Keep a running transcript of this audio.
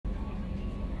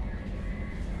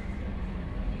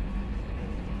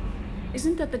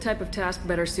Isn't that the type of task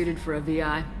better suited for a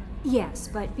VI? Yes,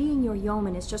 but being your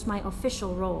yeoman is just my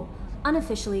official role.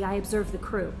 Unofficially, I observe the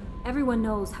crew. Everyone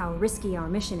knows how risky our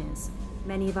mission is.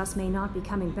 Many of us may not be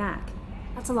coming back.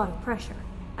 That's a lot of pressure.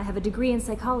 I have a degree in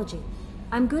psychology.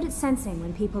 I'm good at sensing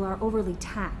when people are overly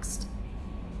taxed.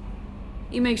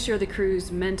 You make sure the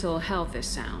crew's mental health is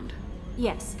sound.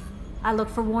 Yes. I look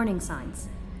for warning signs.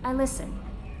 I listen.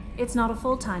 It's not a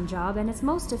full-time job, and it's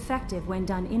most effective when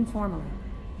done informally.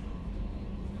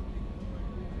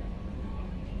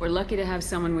 We're lucky to have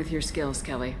someone with your skills,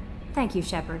 Kelly. Thank you,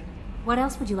 Shepard. What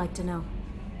else would you like to know?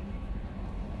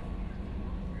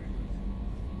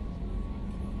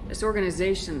 This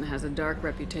organization has a dark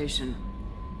reputation.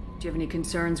 Do you have any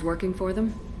concerns working for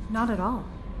them? Not at all.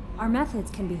 Our methods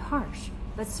can be harsh,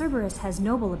 but Cerberus has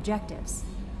noble objectives.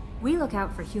 We look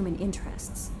out for human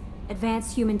interests.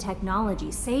 Advance human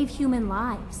technology, save human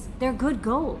lives. They're good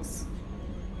goals.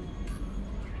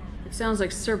 It sounds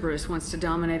like Cerberus wants to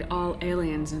dominate all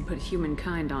aliens and put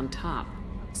humankind on top.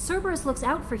 Cerberus looks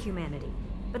out for humanity,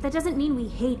 but that doesn't mean we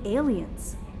hate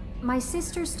aliens. My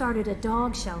sister started a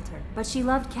dog shelter, but she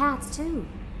loved cats too.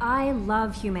 I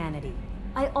love humanity.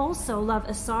 I also love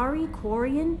Asari,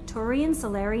 Quarian, Turian,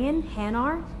 Solarian,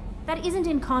 Hanar. That isn't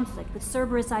in conflict with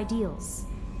Cerberus ideals.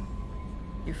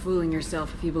 You're fooling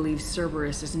yourself if you believe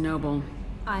Cerberus is noble.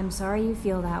 I'm sorry you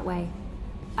feel that way.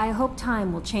 I hope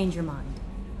time will change your mind.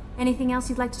 Anything else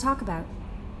you'd like to talk about?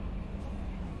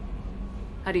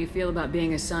 How do you feel about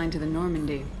being assigned to the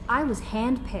Normandy? I was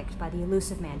handpicked by the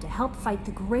Elusive Man to help fight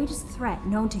the greatest threat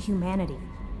known to humanity.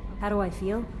 How do I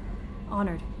feel?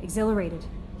 Honored, exhilarated,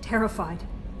 terrified.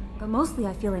 But mostly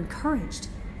I feel encouraged.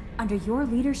 Under your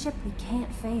leadership, we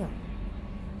can't fail.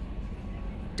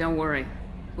 Don't worry.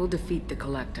 We'll defeat the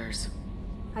Collectors.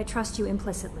 I trust you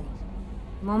implicitly.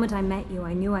 The moment I met you,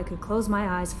 I knew I could close my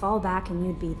eyes, fall back, and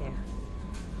you'd be there.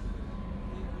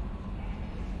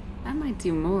 That might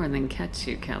do more than catch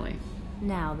you, Kelly.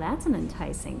 Now that's an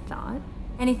enticing thought.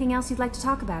 Anything else you'd like to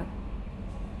talk about?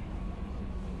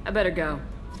 I better go.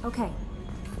 Okay.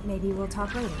 Maybe we'll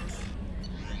talk later.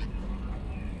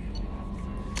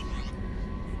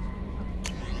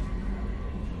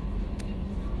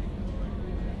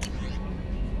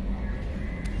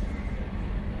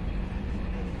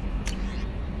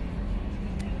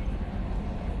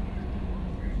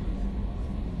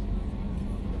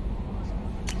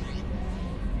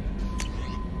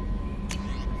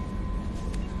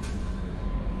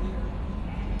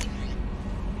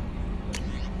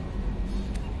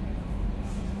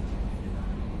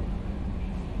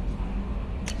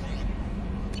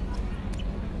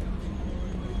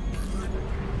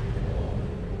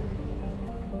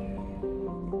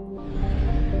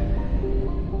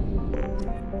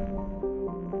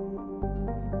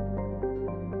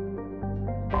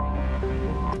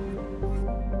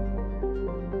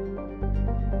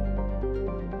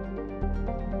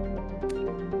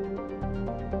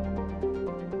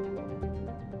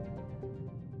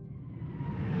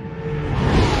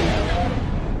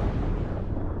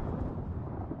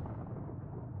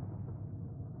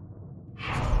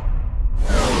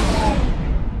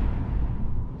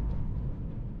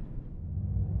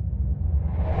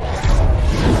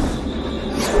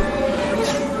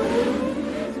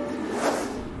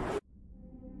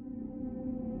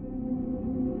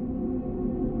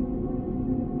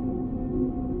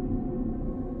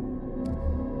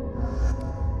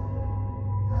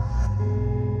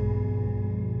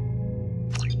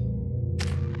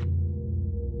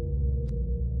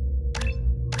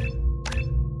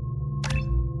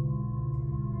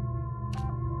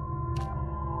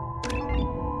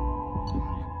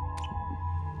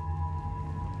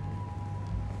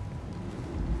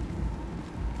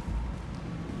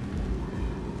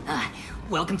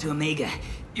 Welcome to Omega.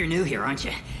 You're new here, aren't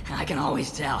you? I can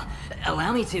always tell.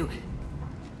 Allow me to...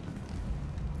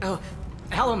 Oh,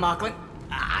 hello, Mocklin.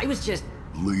 I was just...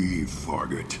 Leave,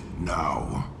 Fargate.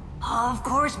 Now. Of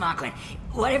course, Mocklin.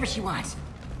 Whatever she wants.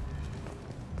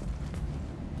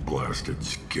 Blasted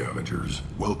scavengers.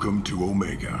 Welcome to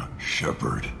Omega,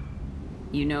 Shepard.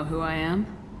 You know who I am?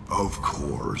 Of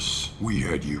course. We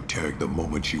had you tagged the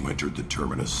moment you entered the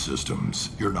Terminus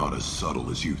systems. You're not as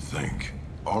subtle as you think.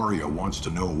 Arya wants to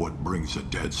know what brings a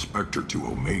dead Spectre to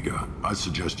Omega. I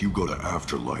suggest you go to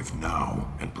Afterlife now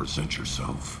and present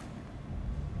yourself.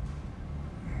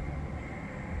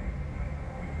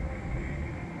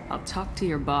 I'll talk to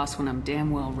your boss when I'm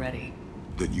damn well ready.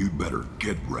 Then you'd better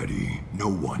get ready. No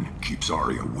one keeps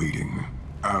Arya waiting.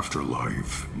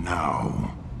 Afterlife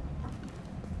now.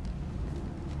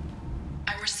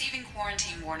 I'm receiving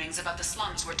quarantine warnings about the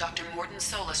slums where Dr. Morton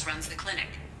Solus runs the clinic.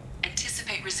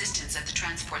 Anticipate resistance at the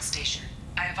transport station.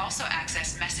 I have also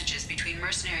accessed messages between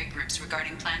mercenary groups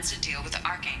regarding plans to deal with the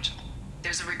Archangel.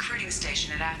 There's a recruiting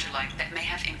station at Afterlife that may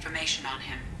have information on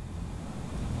him.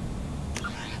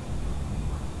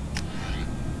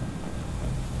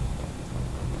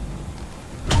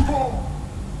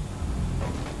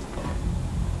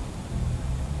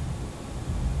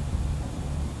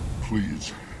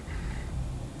 Please,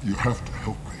 you have to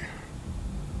help me.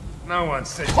 No one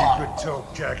said you could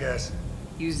talk, jackass.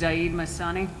 You Zaid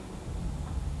Masani?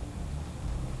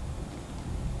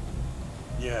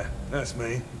 Yeah, that's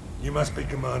me. You must be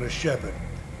Commander Shepard.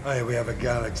 Hey, we have a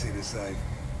galaxy to save.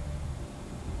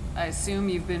 I assume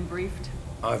you've been briefed?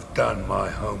 I've done my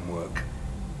homework.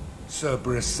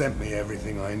 Cerberus sent me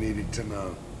everything I needed to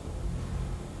know.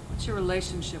 What's your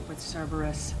relationship with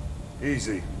Cerberus?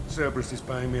 Easy. Cerberus is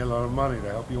paying me a lot of money to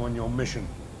help you on your mission.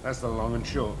 That's the long and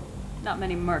short. Not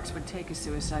many mercs would take a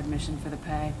suicide mission for the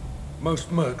pay. Most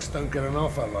mercs don't get an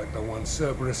offer like the one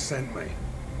Cerberus sent me.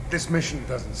 This mission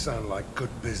doesn't sound like good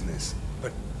business,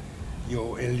 but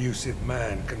your elusive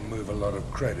man can move a lot of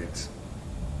credits.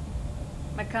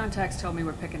 My contacts told me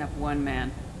we're picking up one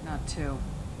man, not two.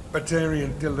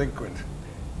 Batarian delinquent.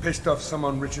 Pissed off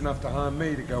someone rich enough to hire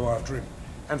me to go after him.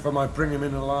 And for my bring him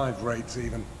in alive rates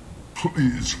even.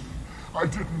 Please, I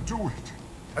didn't do it.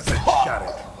 I said shut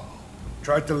it.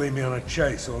 Tried to lead me on a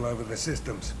chase all over the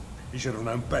systems. He should have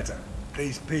known better.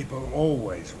 These people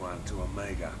always run to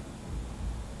Omega.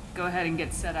 Go ahead and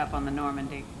get set up on the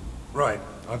Normandy. Right,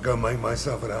 I'll go make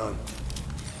myself at home.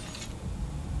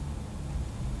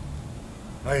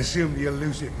 I assume the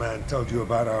elusive man told you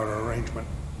about our arrangement.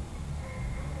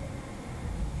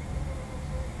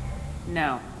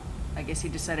 No. I guess he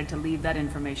decided to leave that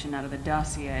information out of the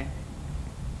dossier.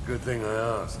 Good thing I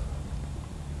asked.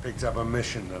 Picked up a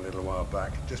mission a little while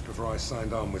back, just before I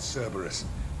signed on with Cerberus.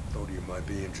 Thought you might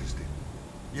be interested.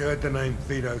 You heard the name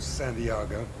Vito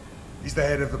Santiago? He's the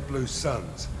head of the Blue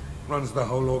Suns. Runs the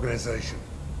whole organization.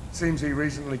 Seems he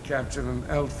recently captured an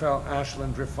Eldfell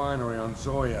Ashland refinery on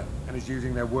Zoya and is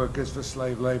using their workers for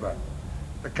slave labor.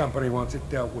 The company wants it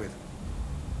dealt with.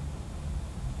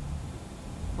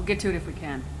 We'll get to it if we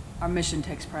can. Our mission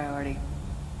takes priority.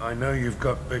 I know you've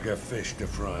got bigger fish to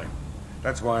fry.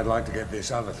 That's why I'd like to get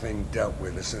this other thing dealt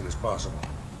with as soon as possible.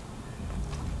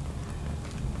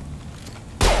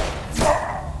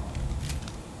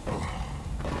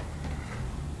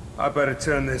 I better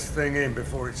turn this thing in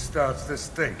before it starts to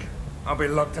stink. I'll be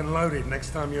locked and loaded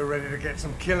next time you're ready to get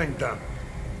some killing done.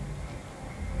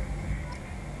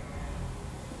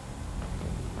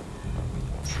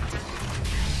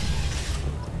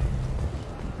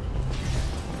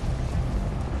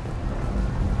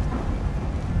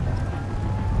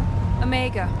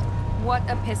 Omega, what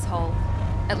a piss hole.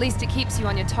 At least it keeps you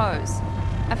on your toes.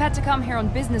 I've had to come here on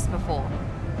business before.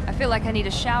 I feel like I need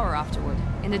a shower afterward,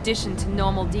 in addition to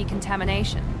normal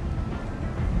decontamination.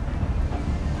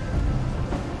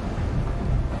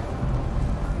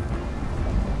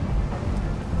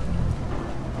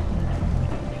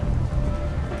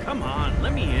 Come on,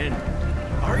 let me in.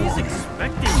 Ari's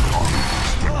expecting me.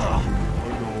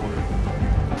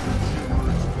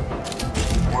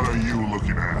 What are you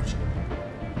looking at?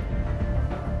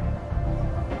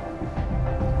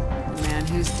 The man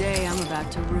whose day I'm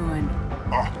about to ruin.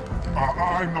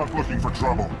 I'm not looking for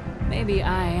trouble. Maybe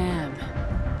I am.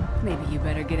 Maybe you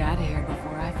better get out of here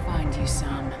before I find you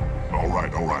some. All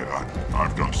right.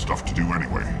 I've got stuff to do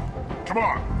anyway. Come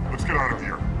on, let's get out of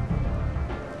here.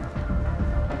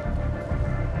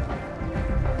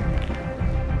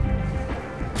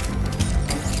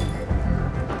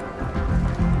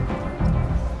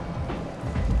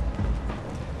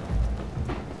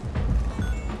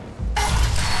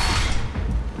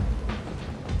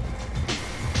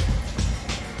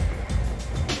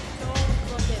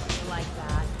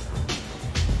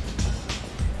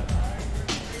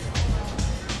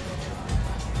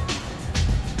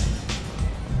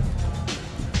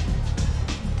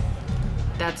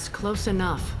 That's close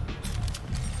enough.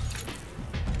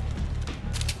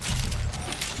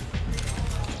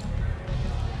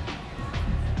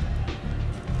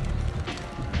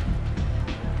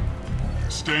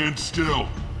 Stand still.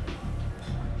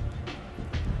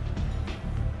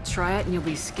 Try it and you'll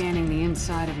be scanning the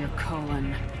inside of your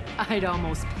colon. I'd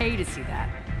almost pay to see that,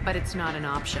 but it's not an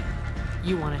option.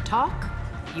 You want to talk,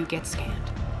 you get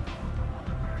scanned.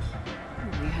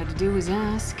 All we had to do was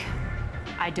ask.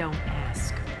 I don't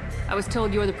ask. I was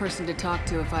told you're the person to talk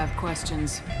to if I have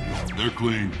questions. They're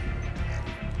clean.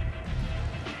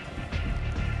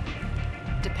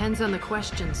 Depends on the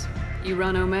questions. You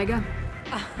run Omega?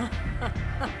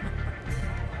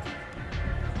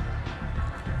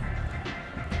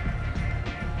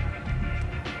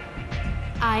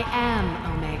 I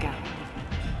am Omega.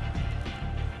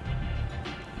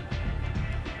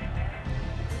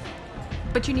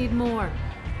 But you need more.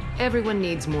 Everyone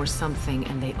needs more something,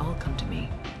 and they all come to me.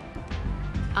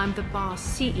 I'm the boss,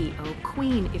 CEO,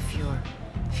 queen, if you're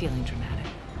feeling dramatic.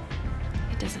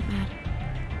 It doesn't matter.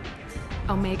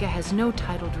 Omega has no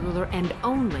titled ruler and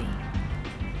only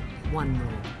one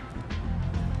rule.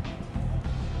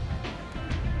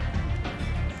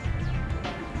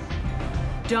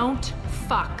 Don't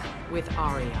fuck with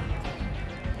Aria.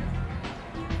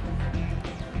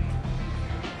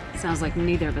 Sounds like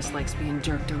neither of us likes being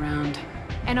jerked around.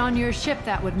 And on your ship,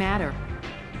 that would matter.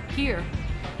 Here,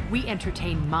 we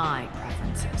entertain my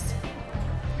preferences.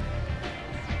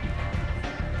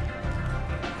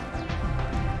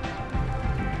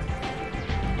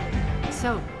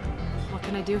 So, what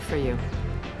can I do for you?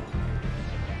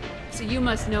 So you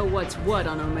must know what's what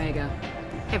on Omega.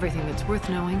 Everything that's worth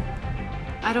knowing.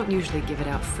 I don't usually give it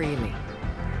out freely.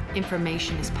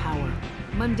 Information is power.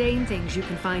 Mundane things you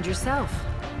can find yourself.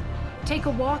 Take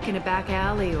a walk in a back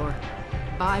alley or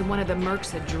buy one of the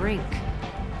mercs a drink.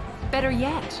 Better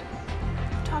yet,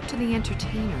 talk to the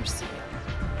entertainers.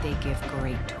 They give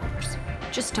great tours.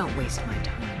 Just don't waste my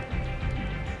time.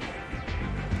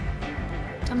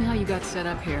 Tell me how you got set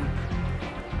up here.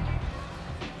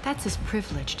 That's as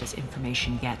privileged as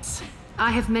information gets.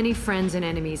 I have many friends and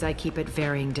enemies I keep at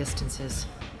varying distances.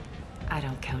 I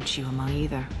don't count you among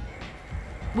either.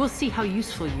 We'll see how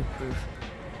useful you prove.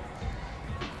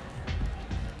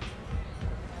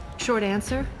 Short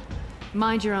answer,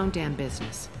 mind your own damn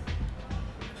business.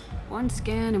 One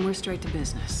scan and we're straight to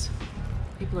business.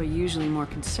 People are usually more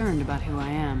concerned about who I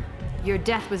am. Your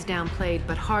death was downplayed,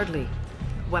 but hardly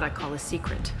what I call a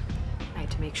secret. I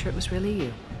had to make sure it was really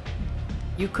you.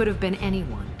 You could have been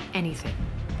anyone, anything.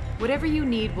 Whatever you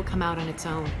need will come out on its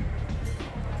own.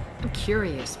 I'm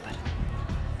curious, but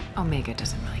Omega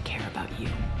doesn't really care about you.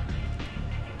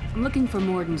 I'm looking for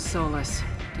Morden Solus.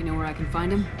 Do you know where I can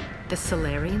find him? The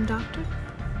Solarian doctor?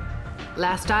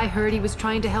 Last I heard, he was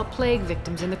trying to help plague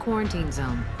victims in the quarantine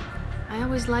zone. I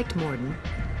always liked Morden.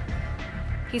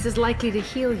 He's as likely to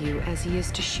heal you as he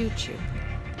is to shoot you.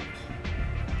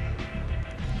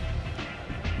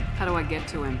 How do I get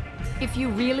to him? If you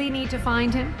really need to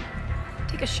find him,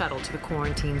 take a shuttle to the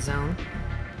quarantine zone.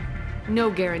 No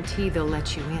guarantee they'll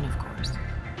let you in, of course.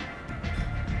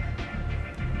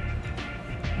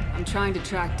 I'm trying to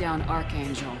track down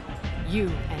Archangel. You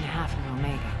and half of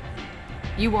Omega.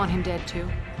 You want him dead too?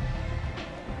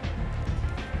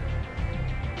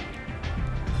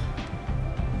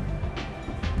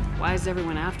 Why is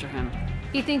everyone after him?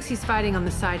 He thinks he's fighting on the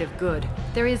side of good.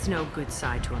 There is no good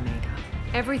side to Omega.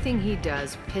 Everything he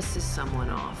does pisses someone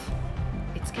off.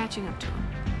 It's catching up to him.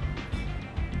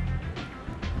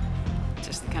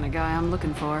 Just the kind of guy I'm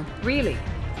looking for. Really?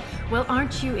 Well,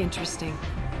 aren't you interesting?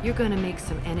 You're gonna make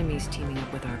some enemies teaming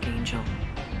up with Archangel.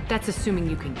 That's assuming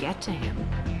you can get to him.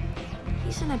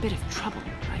 He's in a bit of trouble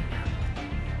right now.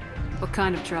 What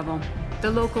kind of trouble? The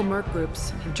local merc groups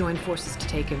have joined forces to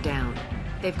take him down.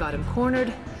 They've got him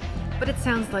cornered, but it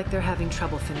sounds like they're having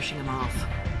trouble finishing him off.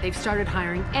 They've started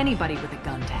hiring anybody with a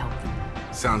gun to help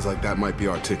them. Sounds like that might be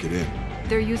our ticket in.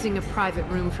 They're using a private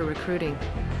room for recruiting.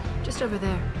 Just over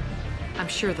there. I'm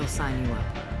sure they'll sign you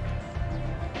up.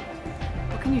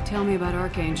 What can you tell me about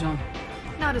Archangel?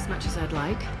 Not as much as I'd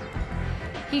like.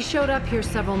 He showed up here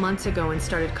several months ago and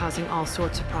started causing all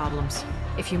sorts of problems.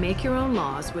 If you make your own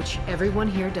laws, which everyone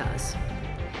here does,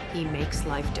 he makes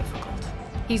life difficult.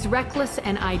 He's reckless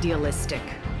and idealistic,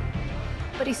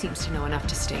 but he seems to know enough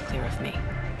to stay clear of me.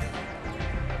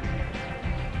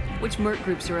 Which merc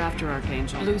groups are after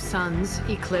Archangel? Blue Suns,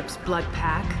 Eclipse, Blood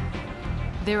Pack.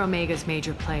 They're Omega's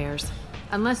major players.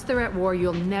 Unless they're at war,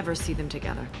 you'll never see them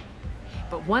together.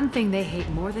 But one thing they hate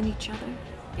more than each other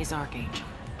is Archangel.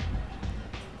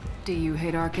 Do you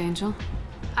hate Archangel?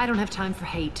 I don't have time for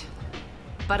hate,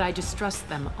 but I distrust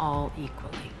them all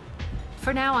equally.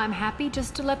 For now, I'm happy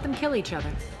just to let them kill each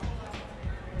other.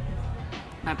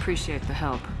 I appreciate the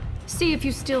help. See if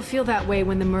you still feel that way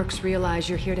when the mercs realize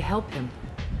you're here to help him.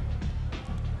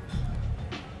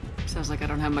 Sounds like I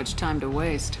don't have much time to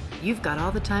waste. You've got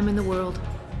all the time in the world.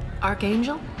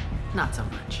 Archangel? Not so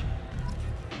much.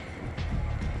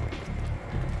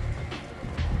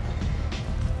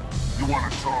 You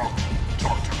want to talk?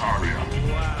 Talk to Aria.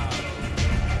 Wow.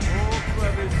 Oh,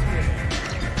 clever skate.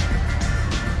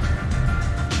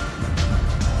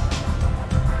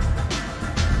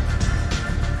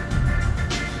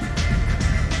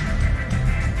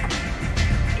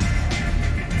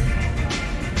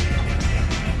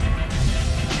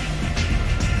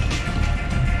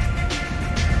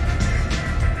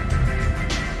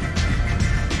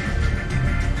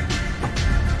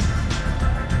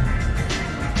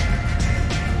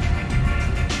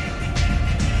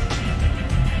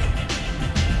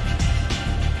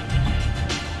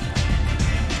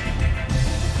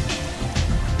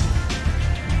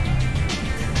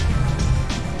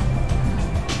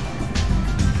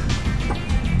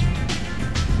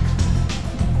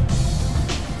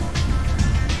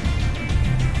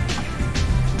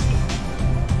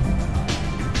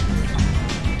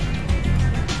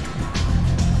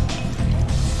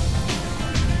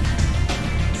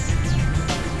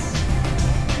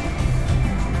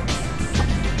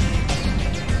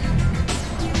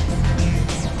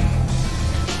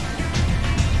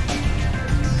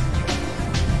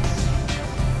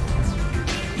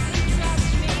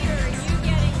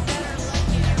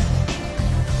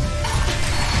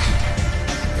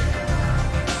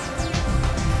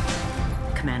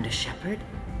 Commander Shepard?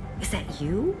 Is that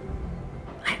you?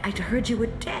 I'd heard you were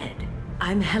dead.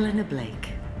 I'm Helena Blake.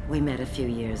 We met a few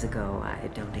years ago. I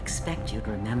don't expect you'd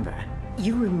remember.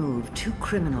 You removed 2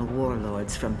 criminal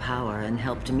warlords from power and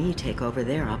helped me take over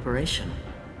their operation.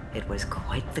 It was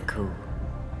quite the coup.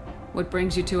 What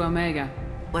brings you to Omega?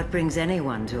 What brings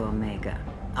anyone to Omega?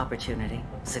 Opportunity,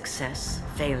 success,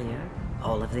 failure,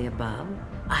 all of the above.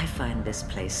 I find this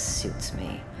place suits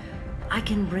me. I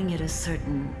can bring it a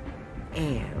certain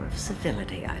air of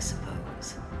civility, I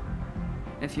suppose.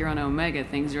 If you're on Omega,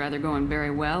 things are either going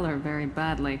very well or very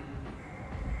badly.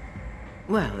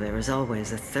 Well, there is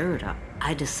always a third up.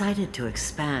 I decided to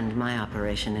expand my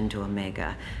operation into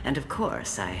Omega, and of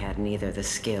course I had neither the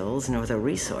skills nor the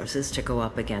resources to go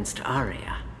up against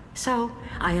Aria. So,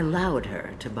 I allowed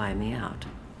her to buy me out.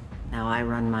 Now I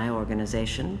run my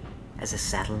organization as a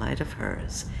satellite of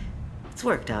hers. It's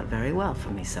worked out very well for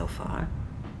me so far.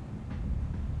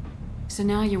 So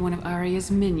now you're one of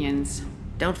Aria's minions.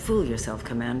 Don't fool yourself,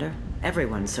 Commander.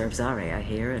 Everyone serves Aria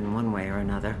here in one way or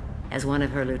another. As one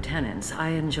of her lieutenants,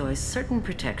 I enjoy certain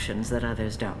protections that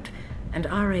others don't. And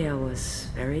Aria was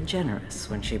very generous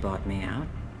when she bought me out.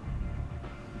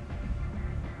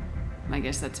 I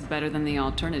guess that's better than the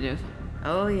alternative.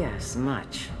 Oh yes,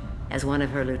 much. As one of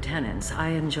her lieutenants,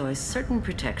 I enjoy certain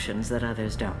protections that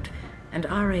others don't. And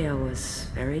Aria was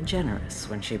very generous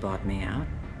when she bought me out.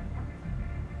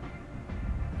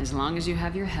 As long as you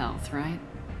have your health, right?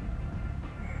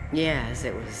 Yes,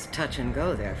 it was touch and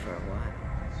go there for a while.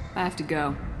 I have to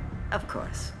go. Of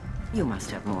course. You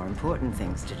must have more important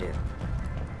things to do.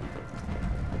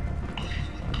 A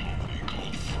colony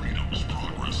called Freedom's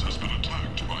progress has been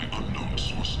attacked by unknown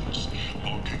sources,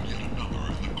 logging yet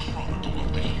another in the chronicle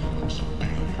of the humans'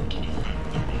 failure to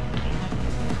defend their own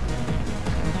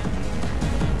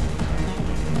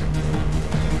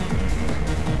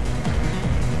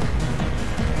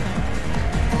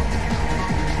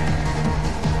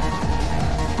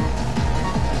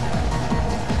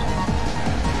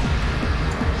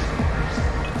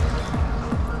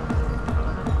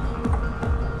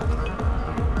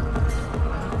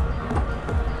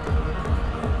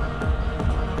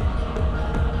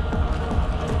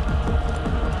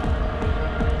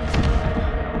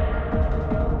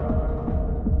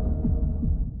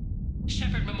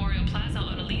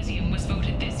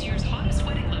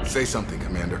Say something,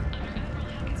 Commander.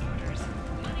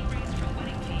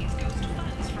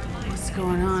 What's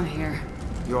going on here?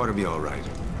 You ought to be all right.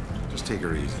 Just take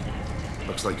her easy.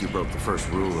 Looks like you broke the first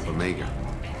rule of Omega.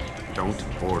 Don't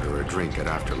order a drink at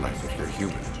Afterlife if you're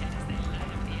human.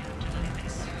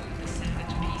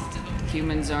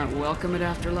 Humans aren't welcome at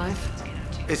Afterlife?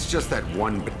 It's just that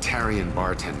one Batarian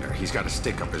bartender. He's got a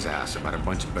stick up his ass about a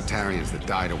bunch of Batarians that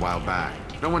died a while back.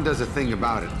 No one does a thing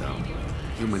about it, though.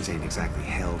 Humans ain't exactly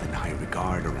held in high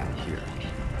regard around here.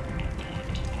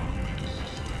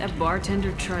 That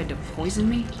bartender tried to poison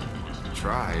me?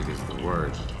 Tried is the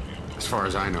word. As far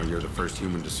as I know, you're the first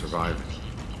human to survive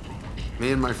it.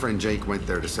 Me and my friend Jake went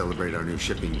there to celebrate our new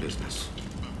shipping business.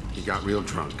 He got real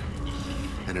drunk,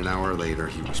 and an hour later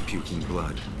he was puking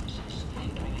blood.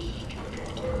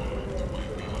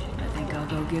 I think I'll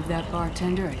go give that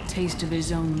bartender a taste of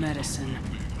his own medicine.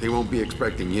 He won't be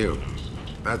expecting you,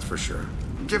 that's for sure.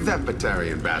 Give that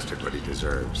Batarian bastard what he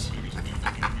deserves.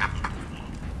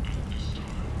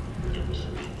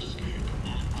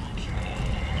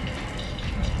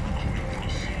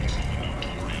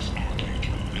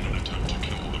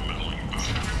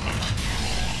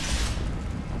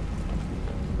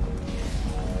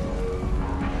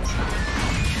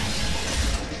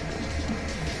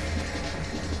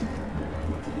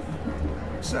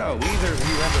 So, either of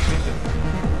you ever been to...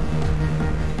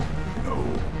 No.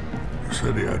 He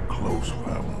said he had close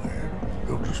family.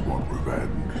 He'll just want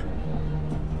revenge.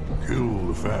 Kill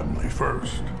the family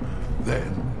first.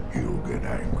 Then he'll get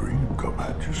angry and come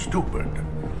at you stupid.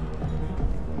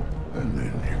 And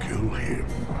then you kill him.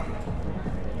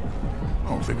 I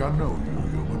don't think I know you,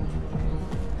 human.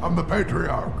 I'm the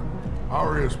Patriarch.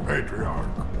 Aria's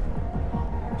Patriarch.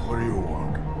 What do you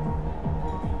want?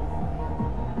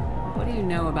 What do you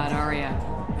know about Aria?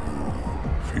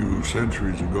 A few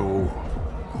centuries ago,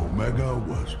 Omega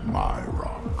was my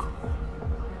rock.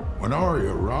 When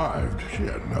Aria arrived, she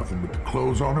had nothing but the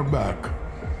clothes on her back.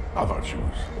 I thought she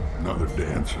was another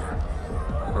dancer.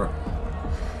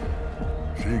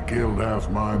 She killed half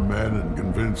my men and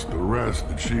convinced the rest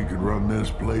that she could run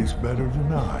this place better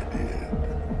than I did.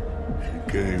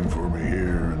 She came for me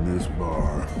here in this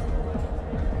bar.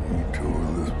 We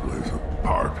tore this place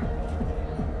apart.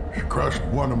 She crushed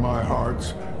one of my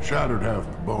hearts, shattered half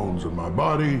the bones in my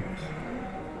body,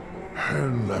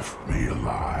 and left me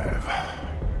alive.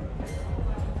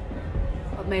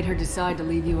 What made her decide to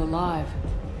leave you alive?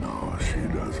 No, she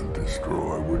doesn't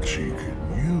destroy what she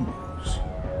can use.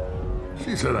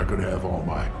 She said I could have all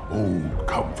my old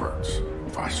comforts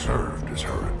if I served as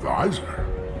her advisor.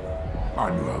 I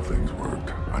knew how things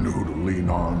worked. I knew who to lean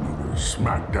on, who to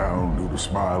smack down, who to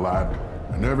smile at.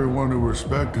 And everyone who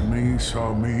respected me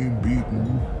saw me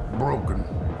beaten, broken.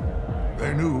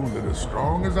 They knew that as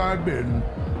strong as I'd been,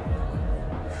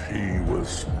 she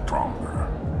was stronger.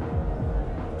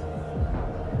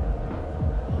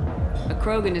 A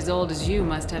Krogan as old as you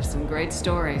must have some great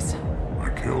stories. I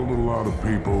killed a lot of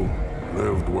people,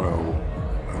 lived well,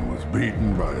 and was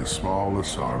beaten by a small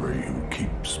Asari who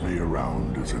keeps me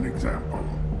around as an example.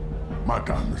 My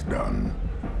time is done.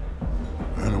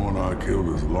 Anyone I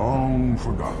killed is long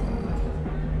forgotten.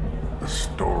 The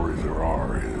stories are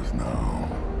ours now.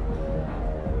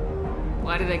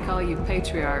 Why do they call you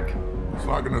Patriarch? It's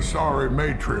like an Asari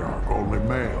matriarch, only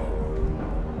male.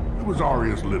 It was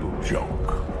Arya's little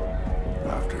joke.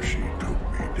 After she took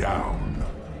me down,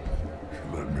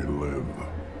 she let me live.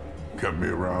 Kept me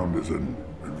around as an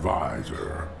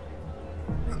advisor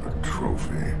and a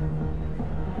trophy.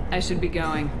 I should be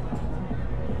going.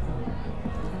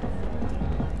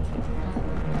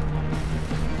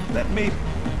 Let me...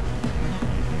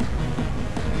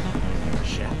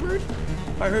 Shepard?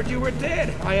 I heard you were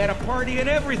dead. I had a party and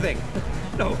everything.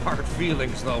 No hard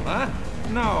feelings, though, huh?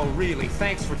 No, really,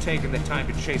 thanks for taking the time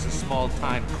to chase a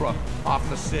small-time crook off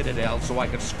the Citadel so I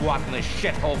could squat in this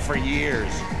shithole for years.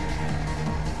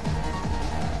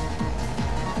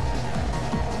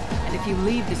 And if you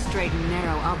leave the straight and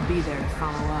narrow, I'll be there to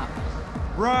follow up.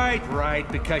 Right,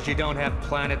 because you don't have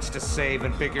planets to save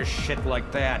and bigger shit like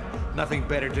that. Nothing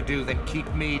better to do than keep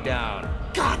me down.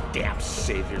 Goddamn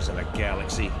saviors of the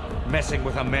galaxy, messing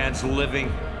with a man's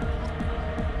living.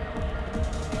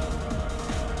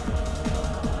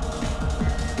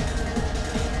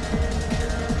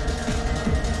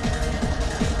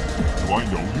 Do I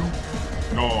know you?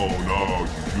 No, you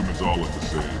humans all look the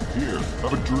same. Here,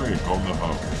 have a drink on the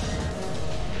house.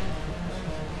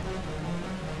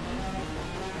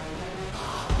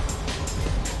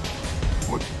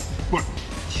 But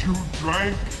you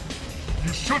drank?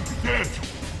 You should be dead.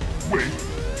 Wait,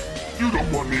 you don't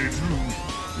want me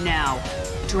to... Now,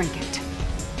 drink it.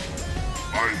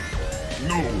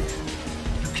 No,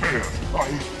 you can't.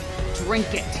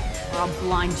 Drink it, or I'll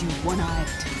blind you one eye at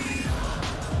a time.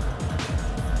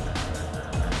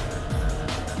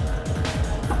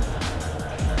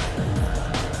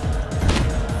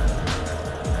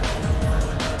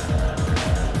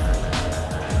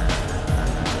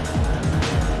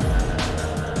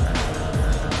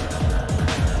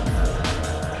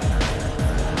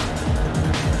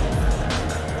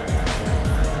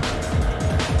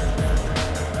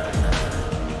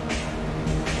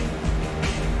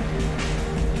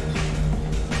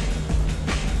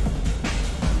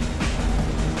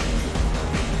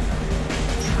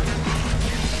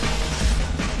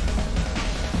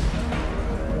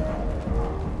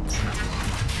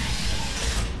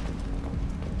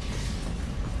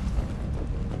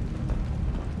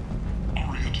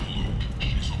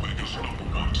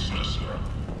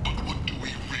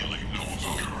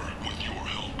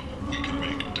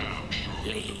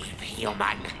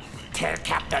 Human, tell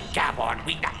Captain Gavorn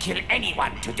we not kill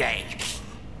anyone today.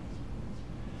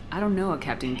 I don't know a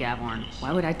Captain Gavorn.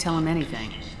 Why would I tell him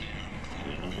anything?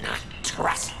 Not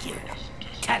trust you.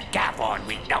 Tell Gavorn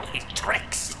we know his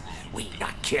tricks. We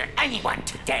not kill anyone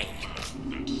today.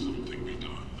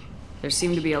 There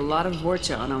seem to be a lot of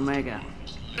Vorcha on Omega.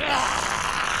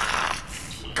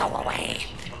 Go away.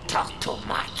 Talk too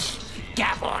much.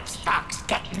 Gavorn's thugs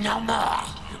get no more.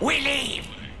 We leave.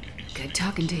 Good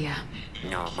talking to you.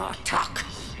 No more talk.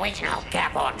 We know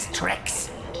Gavorn's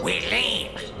tricks. We leave.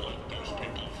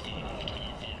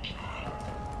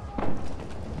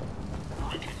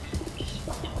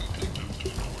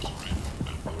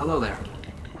 Hello there.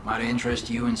 Might interest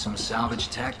you in some salvage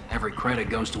tech? Every credit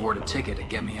goes toward a ticket to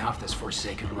get me off this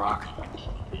forsaken rock.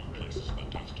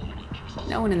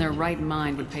 No one in their right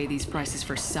mind would pay these prices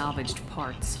for salvaged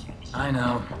parts. I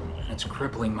know. It's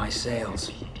crippling my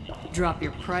sales. Drop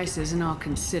your prices and I'll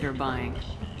consider buying.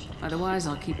 Otherwise,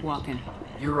 I'll keep walking.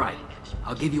 You're right.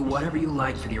 I'll give you whatever you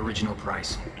like for the original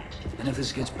price. And if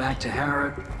this gets back to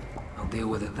Harrod, I'll deal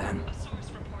with it then.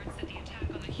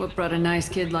 What brought a nice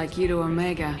kid like you to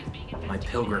Omega? My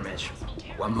pilgrimage.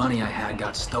 What money I had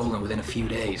got stolen within a few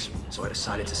days, so I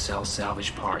decided to sell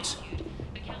salvaged parts.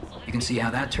 You can see how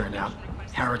that turned out.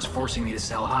 Harrod's forcing me to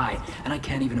sell high, and I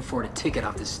can't even afford a ticket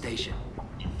off this station.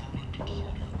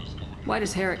 Why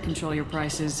does Harrod control your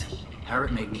prices?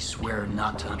 Harrod made me swear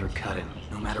not to undercut it,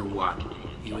 no matter what.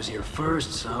 He was here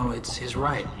first, so it's his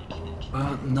right.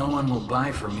 But no one will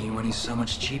buy from me when he's so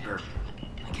much cheaper.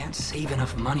 I can't save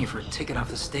enough money for a ticket off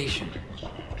the station.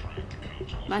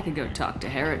 I could go talk to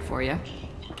Harrod for you.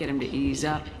 Get him to ease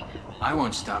up. I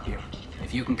won't stop you.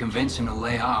 If you can convince him to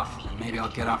lay off, then maybe I'll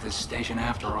get off this station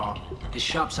after all. His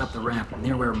shop's up the ramp,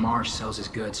 near where Marsh sells his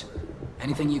goods.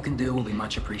 Anything you can do will be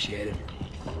much appreciated.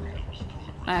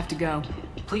 I have to go.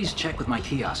 Please check with my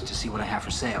kiosk to see what I have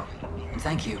for sale. And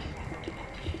thank you.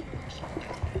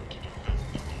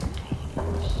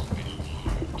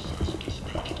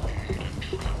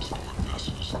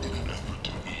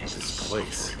 This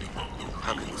place.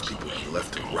 How can these people be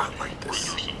left to rot like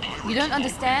this? You don't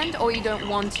understand, or you don't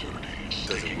want to?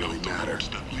 Doesn't really matter.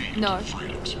 No.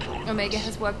 Omega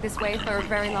has worked this way for a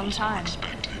very long time.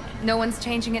 No one's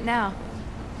changing it now.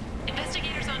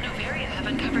 Investigators on Novaria have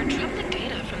uncovered troubling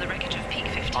data from the wreckage of Peak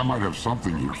 15. I might have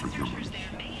something here for humans.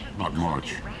 Not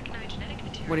much.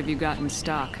 What have you got in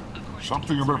stock?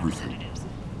 Something of everything.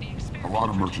 A lot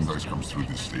of merchandise comes through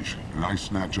this station, and I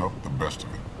snatch up the best of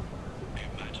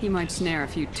it. You might snare a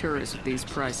few tourists with these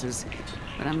prices,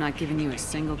 but I'm not giving you a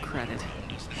single credit.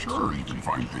 Sure, you can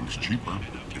find things cheaper,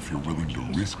 if you're willing to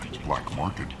risk the black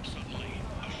market.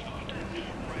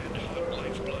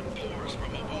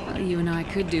 Well, you and I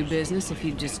could do business if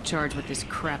you'd just charge what this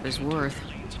crap is worth.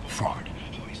 Fine.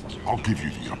 I'll give you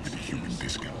the uppity human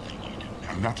discount.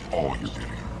 And that's all you're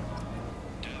getting.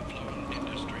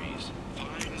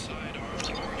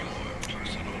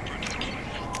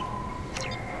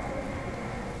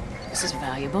 This is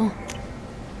valuable.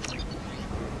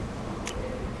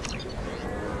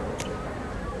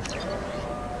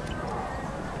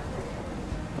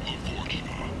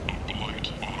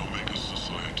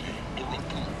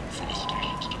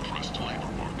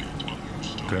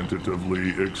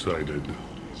 Tentatively excited.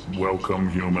 Welcome,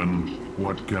 human.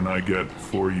 What can I get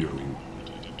for you?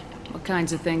 What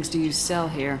kinds of things do you sell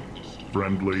here?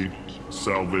 Friendly,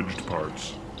 salvaged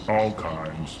parts. All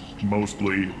kinds.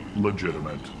 Mostly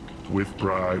legitimate. With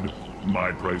pride,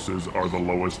 my prices are the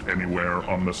lowest anywhere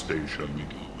on the station.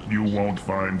 You won't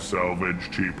find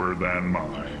salvage cheaper than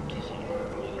mine.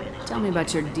 Tell me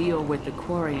about your deal with the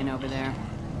Quarian over there.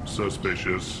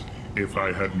 Suspicious. If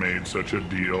I had made such a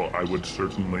deal, I would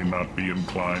certainly not be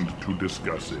inclined to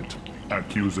discuss it.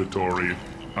 Accusatory.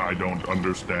 I don't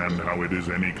understand how it is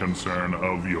any concern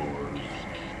of yours.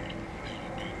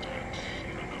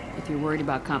 If you're worried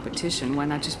about competition, why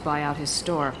not just buy out his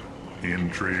store?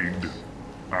 Intrigued.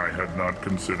 I had not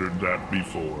considered that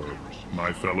before.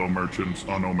 My fellow merchants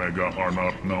on Omega are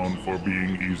not known for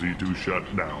being easy to shut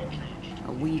down.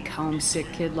 A weak,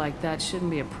 homesick kid like that shouldn't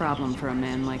be a problem for a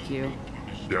man like you.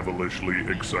 Devilishly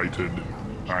excited.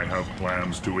 I have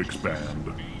plans to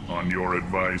expand. On your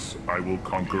advice, I will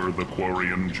conquer the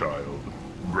Quarian child.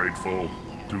 Grateful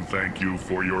to thank you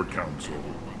for your counsel.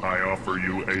 I offer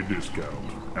you a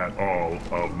discount at all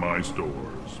of my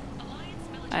stores.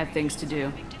 I have things to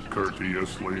do.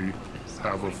 Courteously,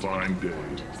 have a fine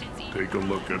day. Take a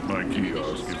look at my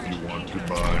kiosk if you want to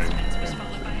buy.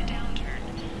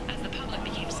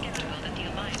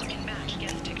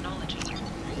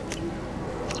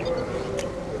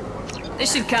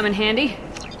 This should come in handy.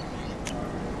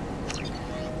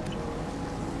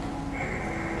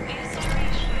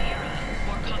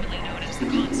 More commonly known as the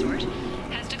Consort,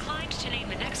 has declined to name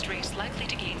the next race likely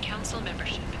to gain council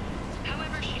membership.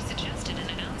 However, she suggested an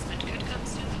announcement could come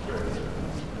soon.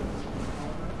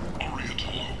 Aria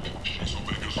Tolo, she's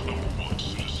Omega's #1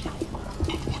 citizen.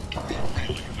 But what do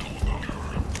we really know about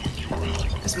her? With your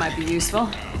help, This might be useful.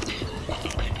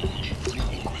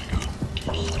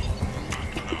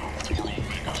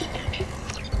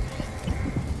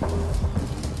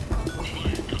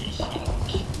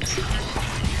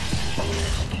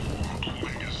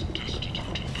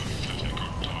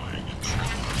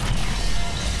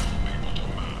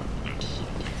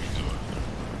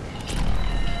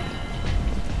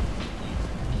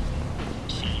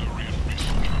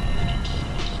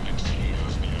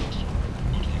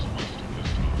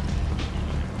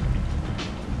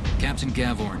 Captain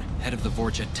Gavorn, head of the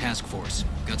Vorcha Task Force.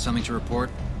 Got something to report?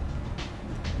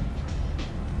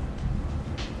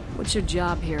 What's your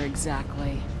job here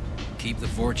exactly? Keep the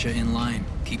Vorcha in line.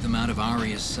 Keep them out of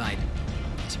Aria's sight.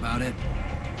 That's about it.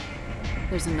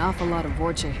 There's an awful lot of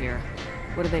Vorcha here.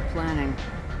 What are they planning?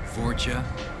 Vorcha?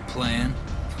 Plan?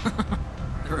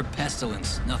 They're a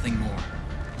pestilence, nothing more.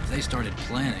 If they started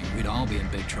planning, we'd all be in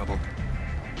big trouble.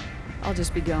 I'll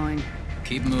just be going.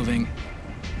 Keep moving.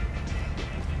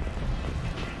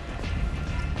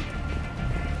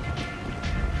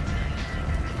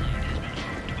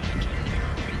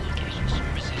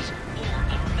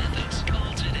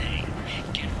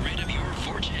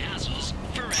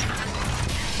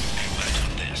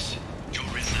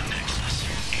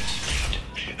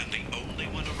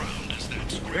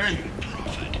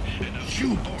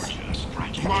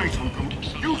 might, Uncle.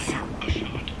 You, sir.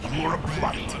 You are a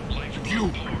blight. You.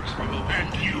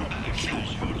 And you.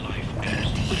 And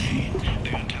he.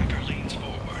 The attacker leans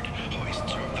forward,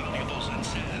 hoists her valuables and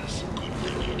says,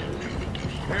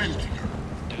 End.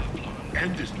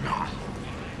 End is not.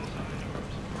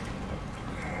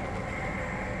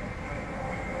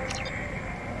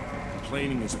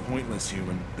 Complaining is pointless,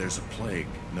 human. There's a plague.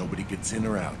 Nobody gets in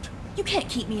or out. You can't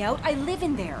keep me out. I live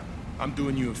in there. I'm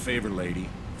doing you a favor, lady.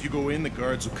 If you go in, the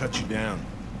guards will cut you down.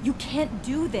 You can't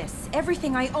do this.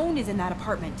 Everything I own is in that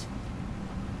apartment.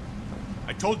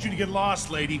 I told you to get lost,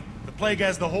 lady. The plague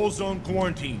has the whole zone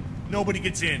quarantined. Nobody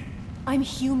gets in. I'm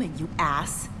human, you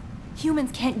ass.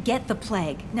 Humans can't get the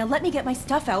plague. Now let me get my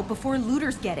stuff out before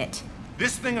looters get it.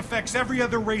 This thing affects every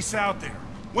other race out there.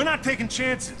 We're not taking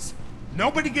chances.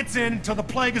 Nobody gets in until the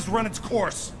plague has run its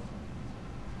course.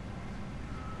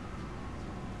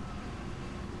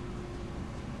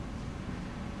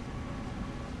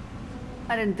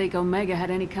 I didn't think Omega had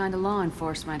any kind of law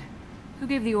enforcement. Who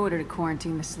gave the order to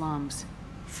quarantine the slums?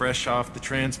 Fresh off the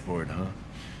transport, huh?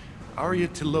 Arya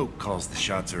Tilok calls the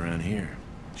shots around here.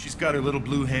 She's got her little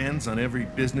blue hands on every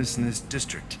business in this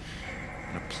district.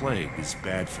 And a plague is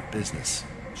bad for business.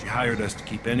 She hired us to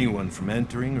keep anyone from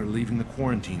entering or leaving the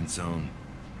quarantine zone.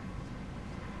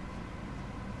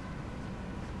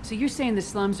 So you're saying the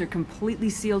slums are completely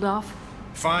sealed off?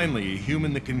 Finally, a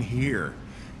human that can hear.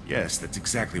 Yes, that's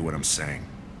exactly what I'm saying.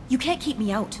 You can't keep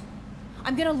me out.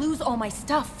 I'm gonna lose all my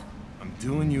stuff. I'm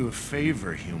doing you a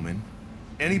favor, human.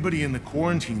 Anybody in the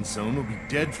quarantine zone will be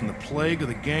dead from the plague or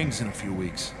the gangs in a few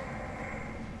weeks.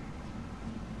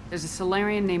 There's a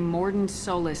Solarian named Morden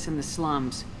Solis in the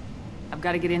slums. I've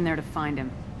got to get in there to find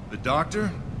him. The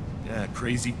doctor? Yeah,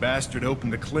 crazy bastard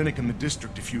opened a clinic in the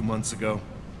district a few months ago.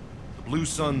 The Blue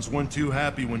Suns weren't too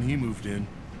happy when he moved in.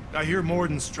 I hear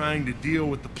Morden's trying to deal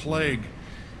with the plague.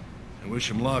 I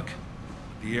wish him luck,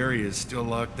 but the area is still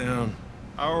locked down.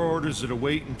 Our orders are to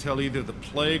wait until either the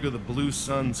plague or the Blue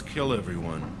Suns kill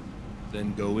everyone.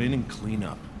 Then go in and clean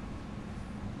up.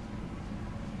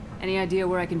 Any idea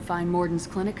where I can find Morden's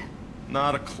clinic?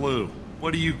 Not a clue.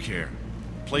 What do you care?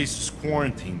 The place is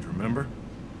quarantined, remember?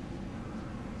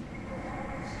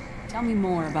 Tell me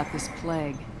more about this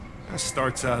plague. It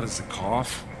starts out as a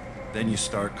cough, then you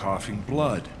start coughing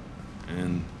blood.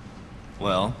 And,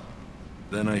 well,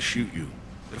 then I shoot you.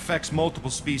 It affects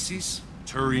multiple species.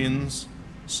 Turians,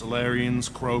 Solarians,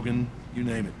 Krogan, you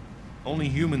name it. Only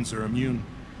humans are immune.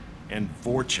 And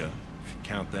Vorcha, if you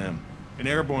count them. An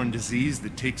airborne disease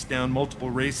that takes down multiple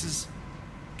races.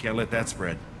 Can't let that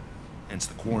spread. Hence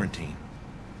the quarantine.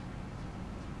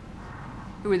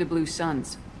 Who are the Blue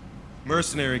Suns?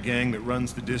 Mercenary gang that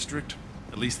runs the district.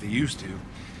 At least they used to.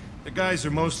 The guys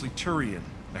are mostly Turian.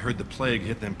 I heard the plague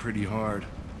hit them pretty hard.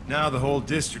 Now the whole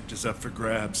district is up for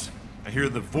grabs. I hear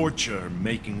the Vorcha are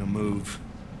making a move.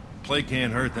 Plague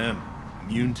can't hurt them.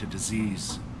 Immune to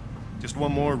disease. Just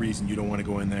one more reason you don't want to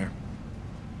go in there.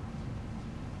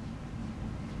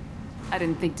 I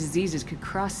didn't think diseases could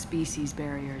cross species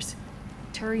barriers.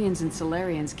 Turians and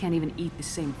Solarians can't even eat the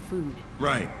same food.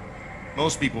 Right.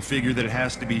 Most people figure that it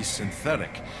has to be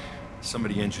synthetic.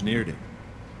 Somebody engineered it.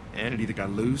 And it either got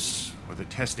loose, or they're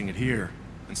testing it here.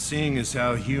 And seeing as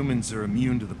how humans are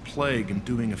immune to the plague and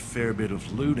doing a fair bit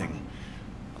of looting,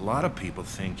 a lot of people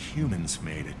think humans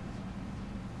made it.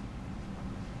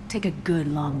 Take a good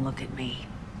long look at me.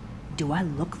 Do I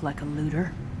look like a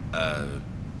looter?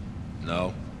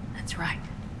 No. That's right.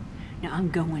 Now I'm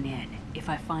going in. If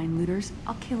I find looters,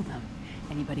 I'll kill them.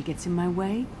 Anybody gets in my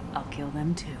way, I'll kill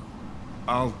them too.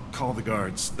 I'll call the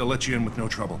guards. They'll let you in with no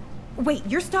trouble. Wait,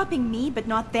 you're stopping me, but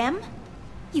not them?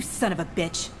 You son of a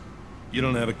bitch. You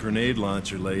don't have a grenade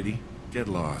launcher, lady. Get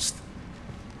lost.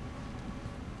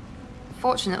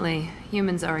 Fortunately,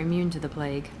 humans are immune to the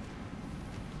plague.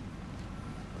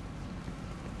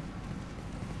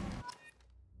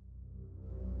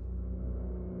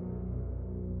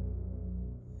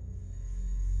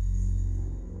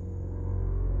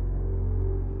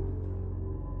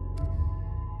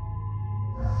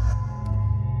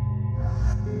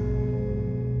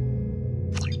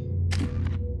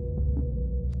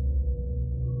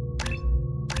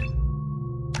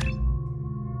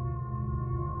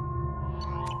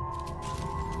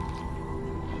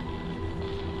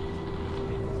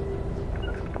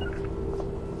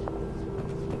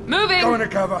 Moving! Go into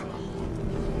cover.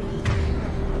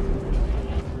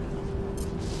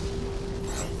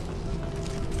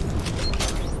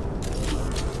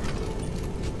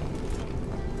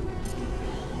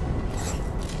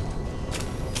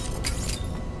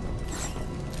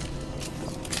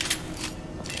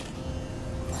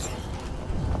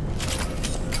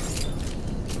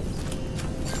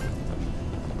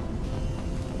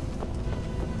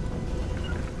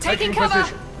 Taking cover!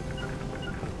 Position.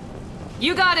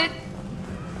 You got it!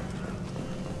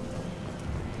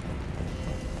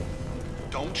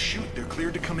 Don't shoot, they're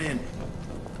cleared to come in.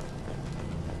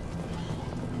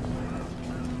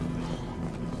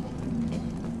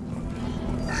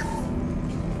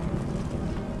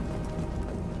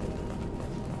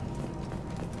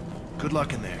 Good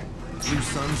luck in there. Blue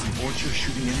Suns and Orchard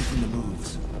shooting anything that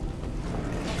moves.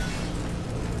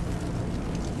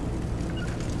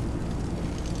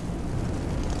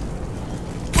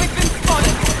 We've been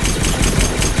spotted!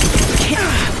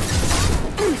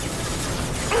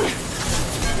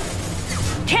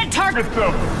 Can't target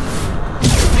them!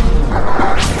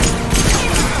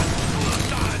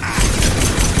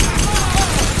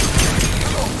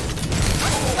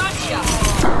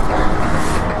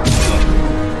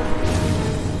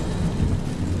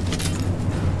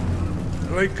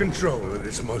 Blade control at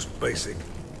its most basic.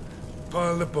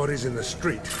 Pile the bodies in the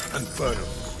street and burn them.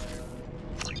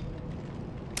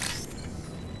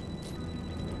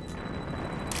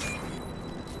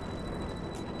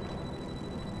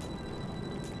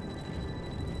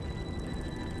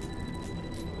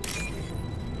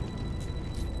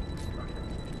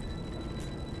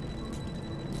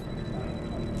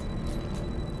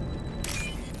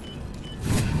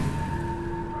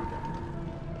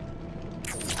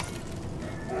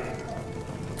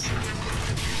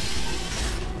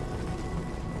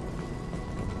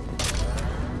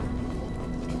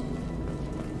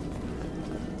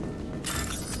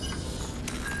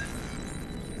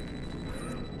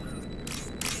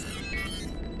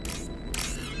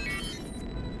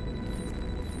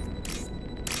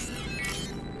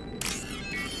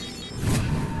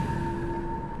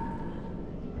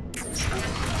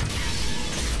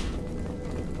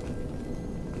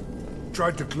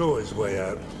 Tried to claw his way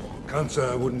out. Can't say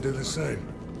I wouldn't do the same.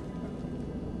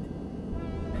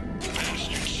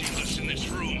 Bastards sealed us in this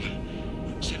room.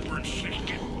 Said we're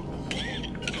infected.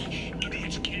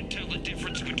 Idiots can't tell the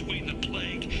difference between the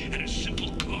plague and a simple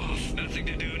cough. Nothing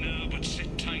to do now but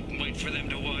sit tight and wait for them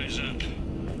to wise up.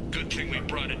 Good thing we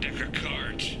brought a deck of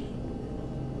cards.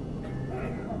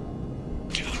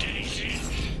 2 days in.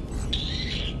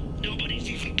 Nobody's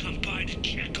even come by to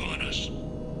check on us.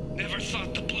 Never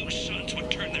thought the Blue Suns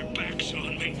would turn their backs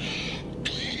on me.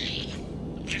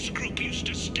 This group used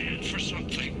to stand for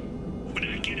something. When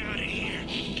I get out of here,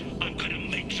 I'm gonna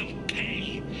make them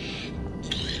pay.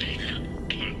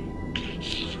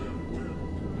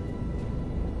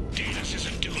 Davis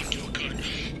isn't doing too good.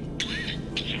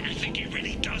 I think he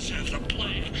really does have the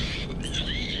plague.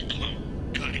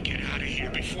 Gotta get out of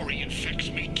here before he infects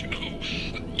me too.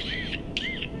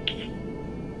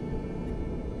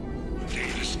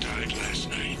 Davis died last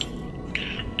night.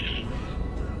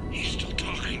 He's still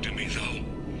talking to me, though.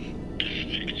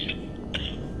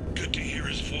 Good to hear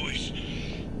his voice.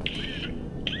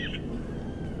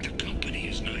 The company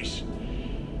is nice.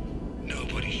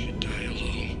 Nobody should die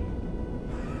alone.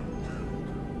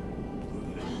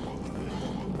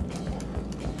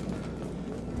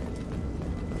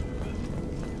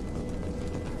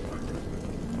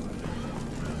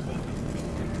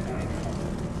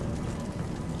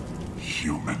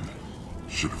 Human.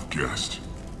 Should have guessed.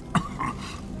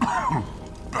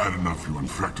 Bad enough you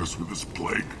infect us with this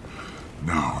plague.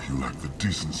 Now you lack the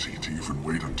decency to even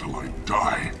wait until I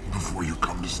die before you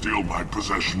come to steal my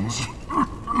possessions.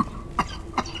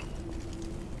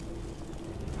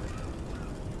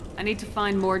 I need to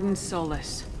find Morden's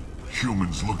Solace.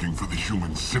 Humans looking for the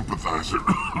human sympathizer.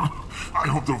 I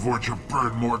hope the Vorcha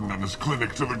burned Morden and his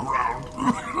clinic to the ground.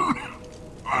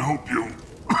 I hope you...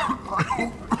 I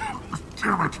hope...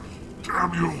 Damn it!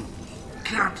 Damn you!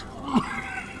 Can't...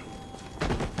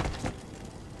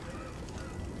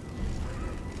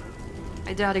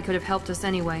 I doubt he could have helped us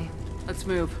anyway. Let's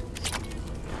move.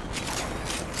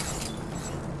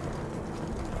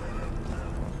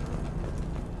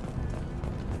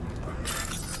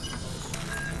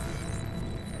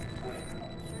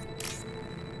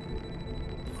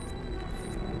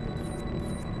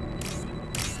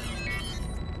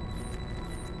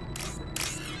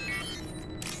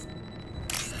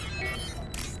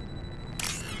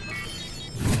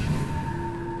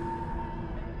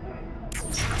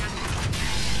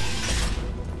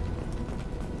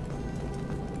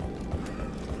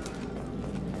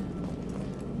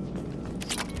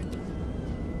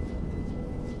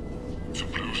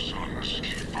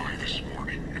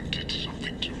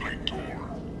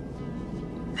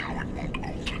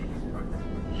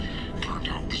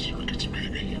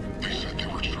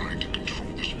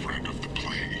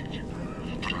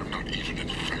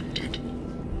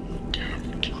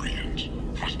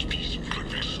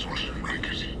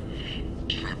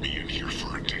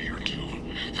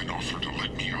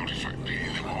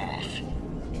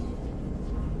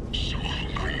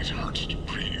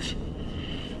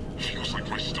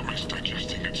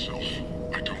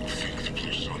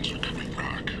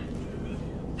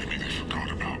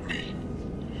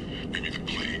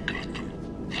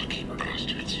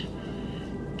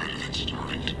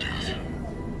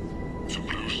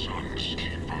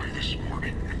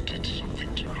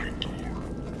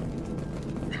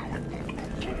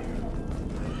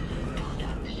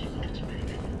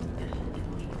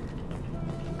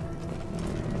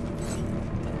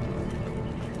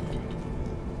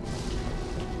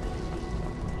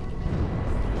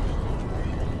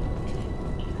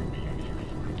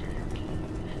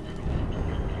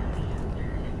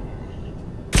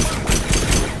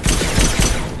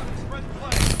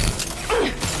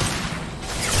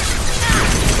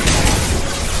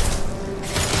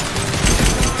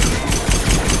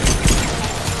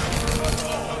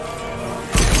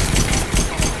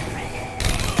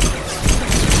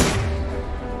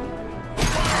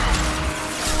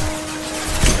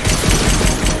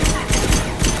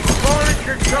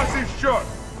 shot!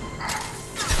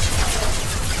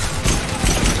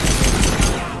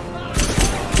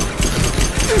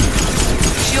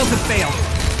 Shields have failed.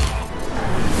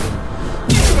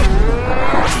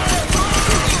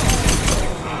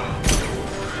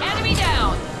 Enemy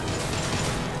down!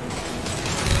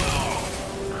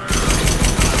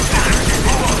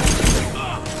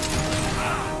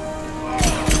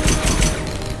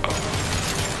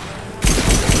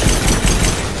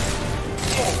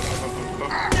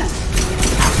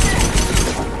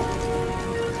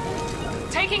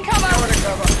 Taking cover!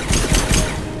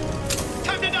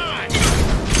 Time to die!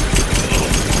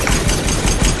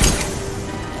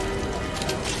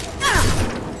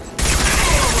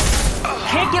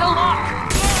 Can't get a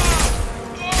lock!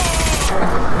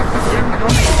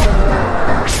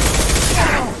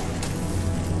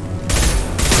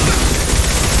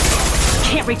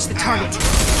 Can't reach the target.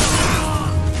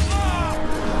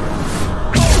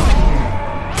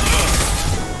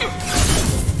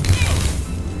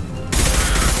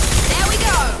 There we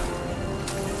go!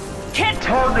 Can't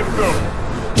Target them!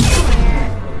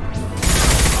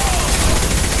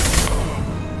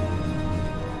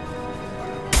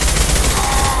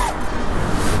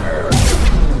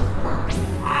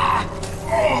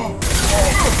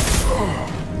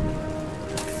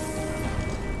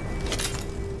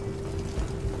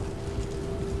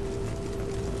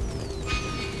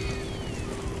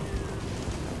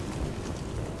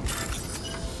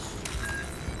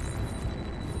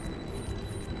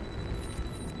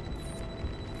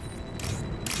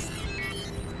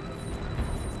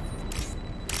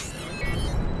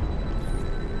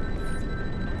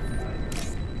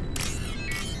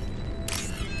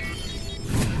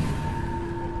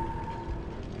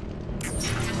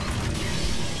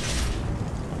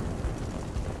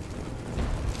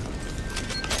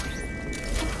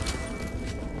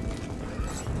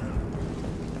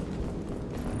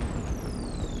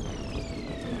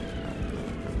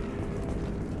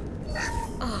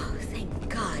 Oh, thank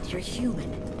God you're human.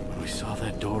 When we saw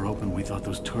that door open, we thought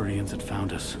those Turians had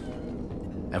found us.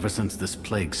 Ever since this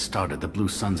plague started, the Blue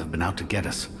Suns have been out to get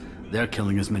us. They're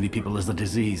killing as many people as the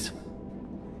disease.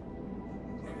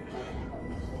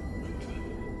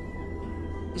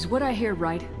 Is what I hear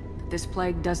right? That this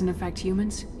plague doesn't affect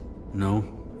humans? No,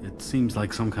 it seems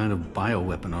like some kind of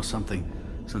bioweapon or something,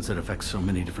 since it affects so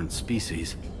many different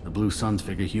species. The Blue Suns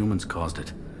figure humans caused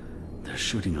it. They're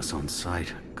shooting us on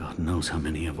sight. God knows how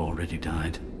many have already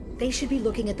died. They should be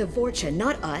looking at the Vorcha,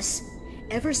 not us.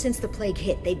 Ever since the plague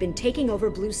hit, they've been taking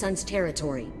over Blue Sun's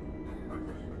territory.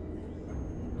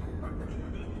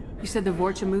 You said the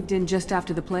Vorcha moved in just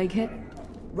after the plague hit?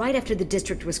 Right after the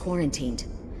district was quarantined.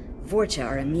 Vorcha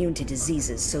are immune to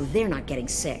diseases, so they're not getting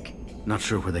sick. Not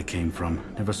sure where they came from.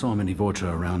 Never saw many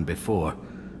Vorcha around before.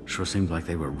 Sure seemed like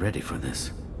they were ready for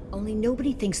this. Only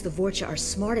nobody thinks the Vorcha are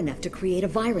smart enough to create a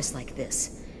virus like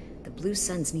this. The Blue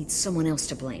Suns need someone else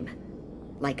to blame.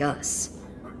 Like us.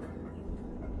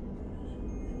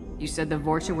 You said the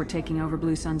Vorcha were taking over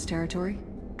Blue Sun's territory?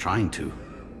 Trying to.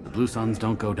 The Blue Suns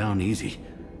don't go down easy.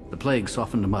 The plague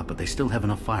softened them up, but they still have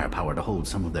enough firepower to hold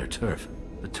some of their turf.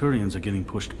 The Turians are getting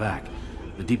pushed back.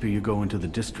 The deeper you go into the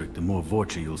district, the more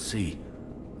Vorcha you'll see.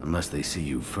 Unless they see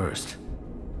you first.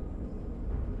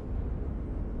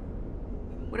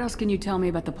 What else can you tell me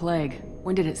about the plague?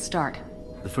 When did it start?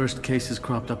 The first cases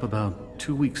cropped up about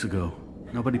 2 weeks ago.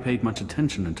 Nobody paid much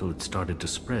attention until it started to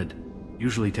spread.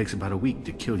 Usually takes about a week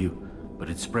to kill you, but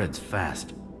it spreads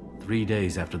fast. 3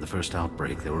 days after the first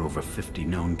outbreak, there were over 50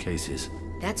 known cases.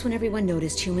 That's when everyone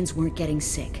noticed humans weren't getting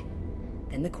sick.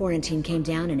 Then the quarantine came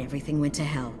down and everything went to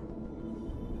hell.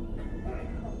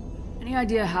 Any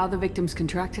idea how the victims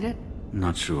contracted it?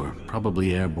 Not sure.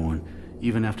 Probably airborne.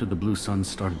 Even after the Blue Suns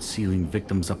started sealing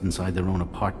victims up inside their own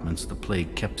apartments, the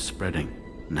plague kept spreading.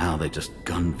 Now they just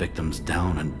gun victims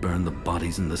down and burn the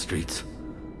bodies in the streets.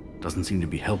 Doesn't seem to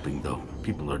be helping, though.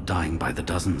 People are dying by the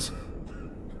dozens.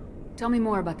 Tell me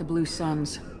more about the Blue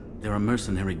Suns. They're a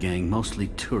mercenary gang, mostly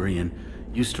Turian.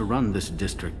 Used to run this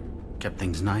district. Kept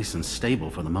things nice and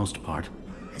stable for the most part.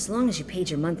 As long as you paid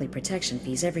your monthly protection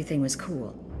fees, everything was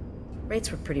cool.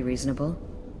 Rates were pretty reasonable.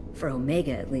 For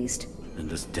Omega, at least. Then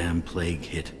this damn plague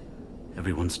hit.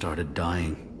 Everyone started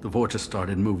dying. The Vorcha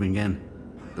started moving in.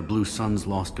 The Blue Suns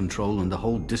lost control and the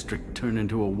whole district turned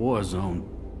into a war zone.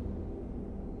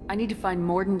 I need to find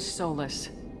Morden Solus.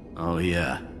 Oh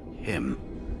yeah, him.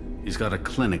 He's got a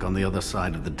clinic on the other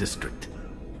side of the district.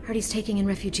 Heard he's taking in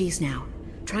refugees now.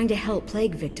 Trying to help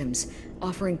plague victims.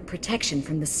 Offering protection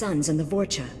from the Suns and the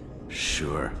Vorcha.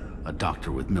 Sure. A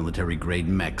doctor with military-grade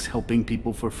mechs helping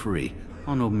people for free.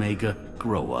 On Omega,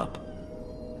 grow up.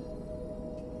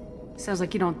 Sounds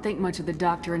like you don't think much of the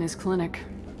doctor in his clinic.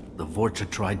 The Vorcha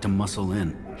tried to muscle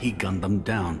in. He gunned them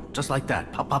down. Just like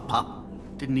that. Pop, pop, pop.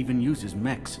 Didn't even use his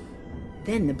mechs.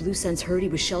 Then the Blue Suns heard he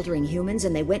was sheltering humans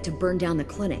and they went to burn down the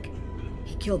clinic.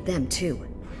 He killed them too.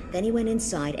 Then he went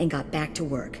inside and got back to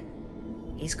work.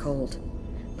 He's cold.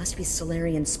 Must be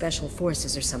Solarian Special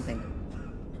Forces or something.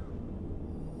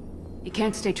 You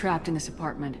can't stay trapped in this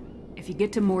apartment. If you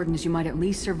get to Morden's, you might at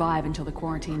least survive until the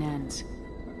quarantine ends.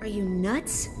 Are you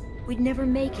nuts? We'd never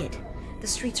make it. The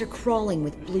streets are crawling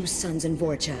with Blue Suns and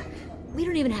Vorcha. We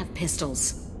don't even have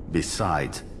pistols.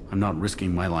 Besides, I'm not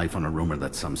risking my life on a rumor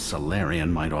that some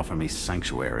Solarian might offer me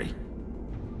sanctuary.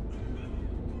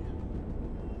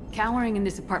 Cowering in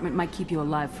this apartment might keep you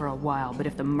alive for a while, but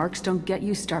if the mercs don't get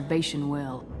you, starvation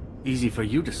will. Easy for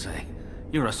you to say.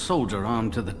 You're a soldier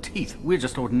armed to the teeth. We're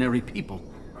just ordinary people.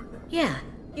 Yeah,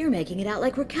 you're making it out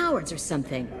like we're cowards or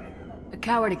something. A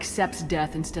coward accepts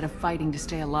death instead of fighting to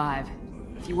stay alive.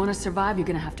 If you want to survive, you're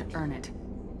gonna have to earn it.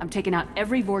 I'm taking out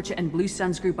every Vorcha and Blue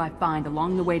Suns group I find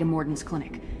along the way to Morden's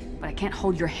clinic. But I can't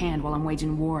hold your hand while I'm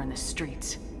waging war in the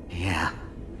streets. Yeah,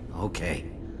 okay.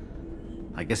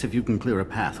 I guess if you can clear a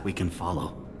path, we can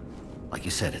follow. Like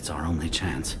you said, it's our only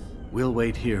chance. We'll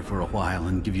wait here for a while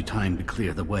and give you time to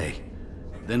clear the way.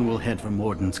 Then we'll head for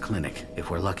Morden's clinic, if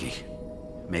we're lucky.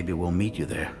 Maybe we'll meet you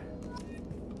there.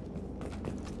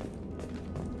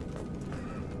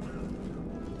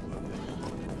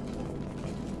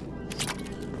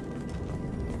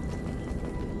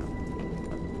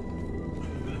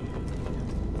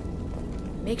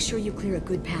 Make sure you clear a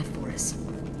good path for us.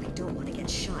 I don't want to get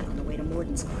shot on the way to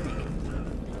Morden's clinic.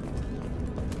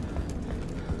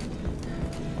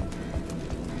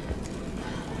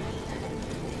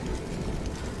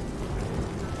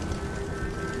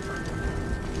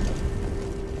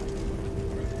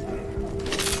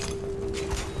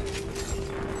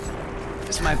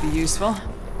 This might be useful.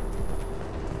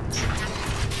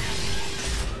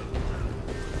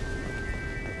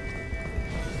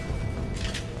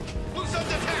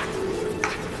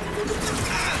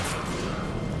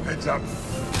 Heads up.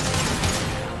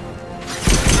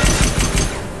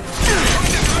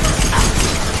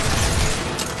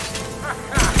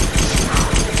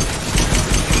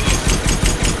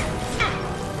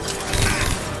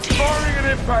 Firing an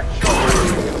impact shot.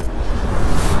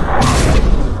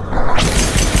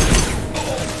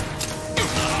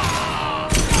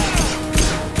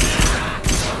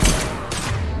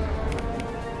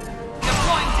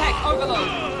 Deploying tech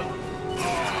overload.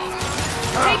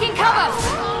 Taking cover!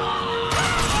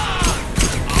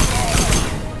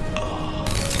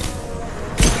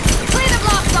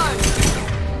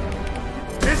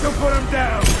 This'll put him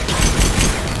down!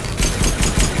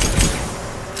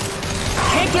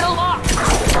 Can't get a lock!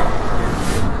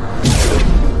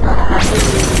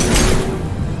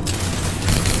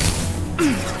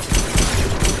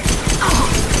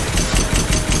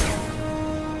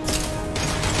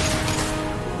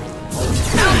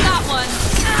 Found that one!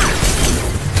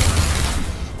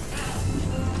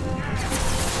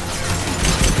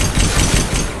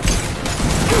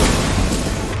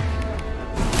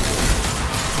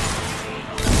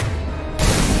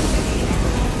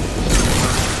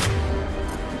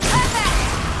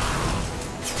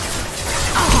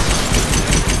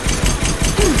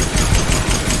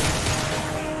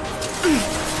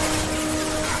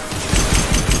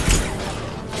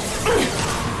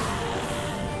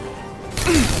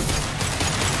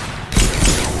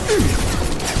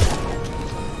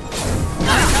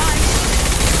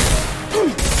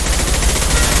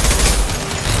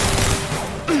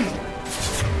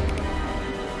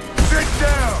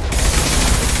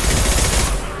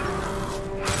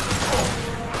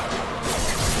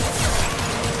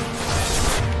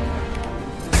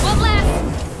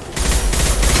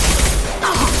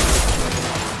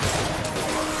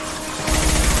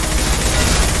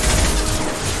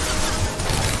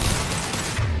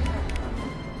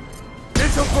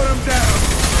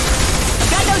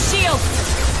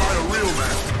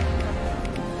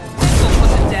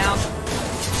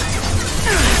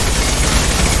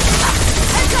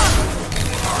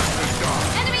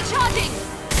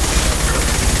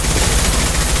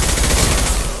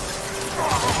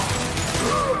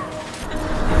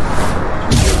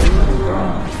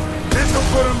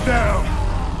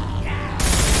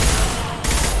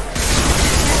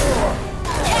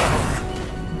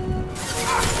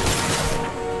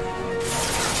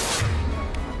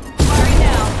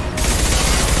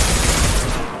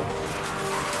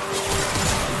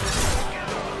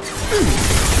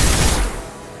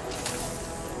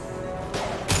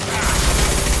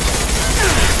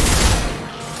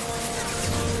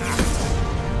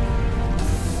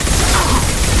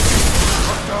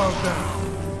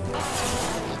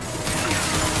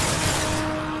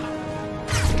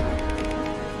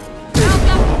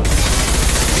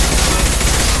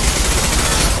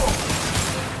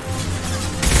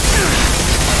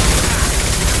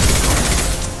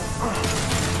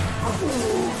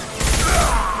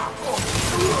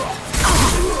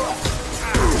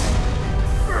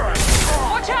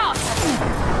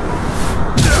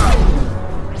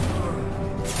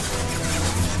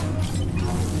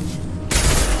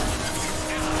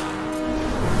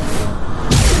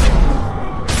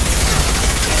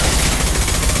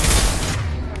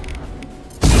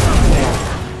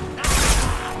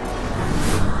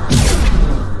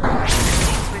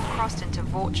 crossed into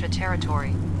Vulture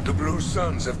territory. The Blue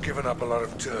Suns have given up a lot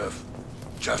of turf.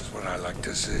 Just what I like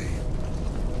to see.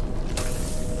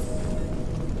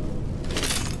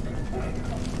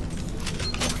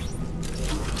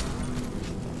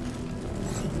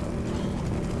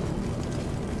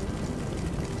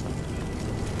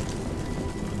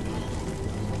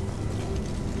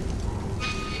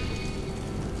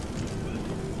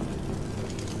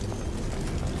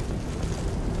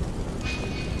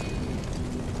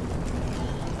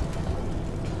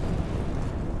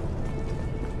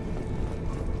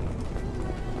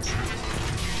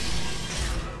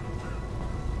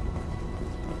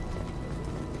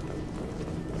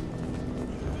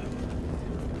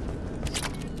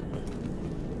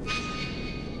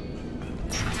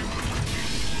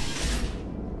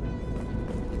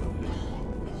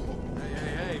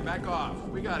 Back off.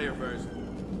 We got here first.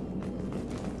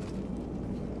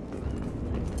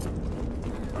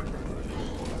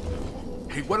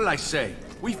 Hey, what did I say?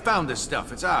 We found this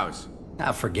stuff. It's ours.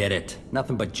 Ah, forget it.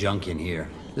 Nothing but junk in here.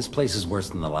 This place is worse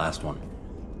than the last one.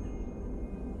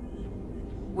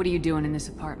 What are you doing in this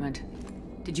apartment?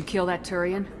 Did you kill that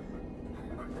Turian?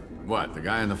 What, the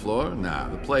guy on the floor? Nah,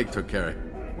 the plague took care of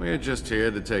it. We're just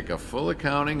here to take a full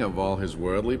accounting of all his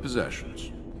worldly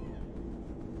possessions.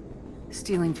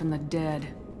 Stealing from the dead.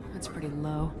 That's pretty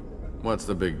low. What's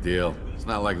the big deal? It's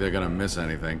not like they're gonna miss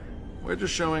anything. We're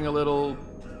just showing a little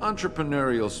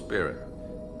entrepreneurial spirit.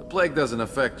 The plague doesn't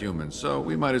affect humans, so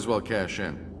we might as well cash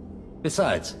in.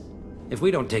 Besides, if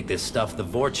we don't take this stuff, the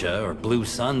Vorcha or Blue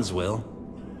Suns will.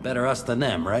 Better us than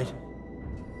them, right?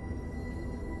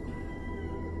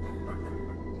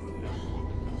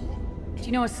 Do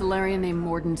you know a Solarian named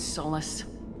Morden Solus?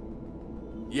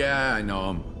 Yeah, I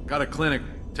know him. Got a clinic.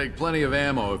 Take plenty of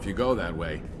ammo if you go that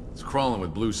way. It's crawling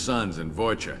with Blue Suns and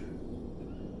Vorcha.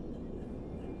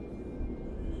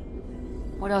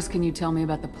 What else can you tell me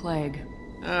about the plague?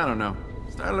 I don't know.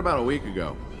 Started about a week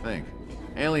ago, I think.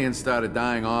 Aliens started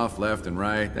dying off left and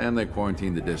right, and they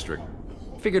quarantined the district.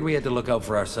 Figured we had to look out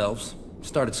for ourselves.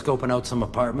 Started scoping out some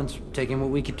apartments, taking what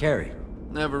we could carry.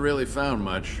 Never really found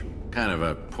much. Kind of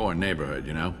a poor neighborhood,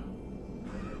 you know?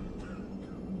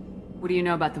 What do you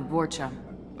know about the Vorcha?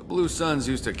 The Blue Suns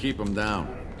used to keep them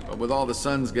down. But with all the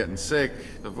Suns getting sick,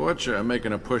 the Vorcha are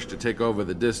making a push to take over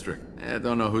the district.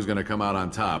 Don't know who's gonna come out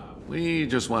on top. We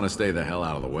just want to stay the hell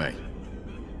out of the way.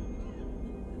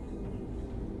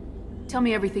 Tell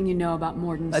me everything you know about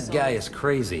Morden Solus. That guy is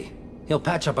crazy. He'll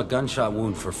patch up a gunshot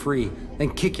wound for free,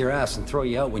 then kick your ass and throw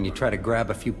you out when you try to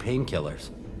grab a few painkillers.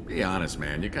 Be honest,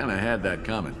 man. You kinda had that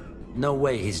coming. No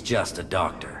way he's just a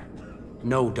doctor.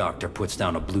 No doctor puts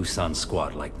down a Blue Sun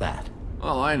squad like that.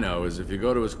 All I know is if you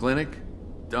go to his clinic,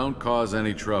 don't cause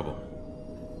any trouble.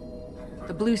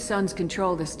 The Blue Suns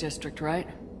control this district, right?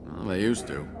 Well, they used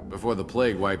to, before the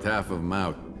plague wiped half of them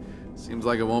out. Seems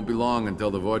like it won't be long until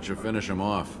the Vorcha finish them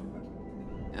off.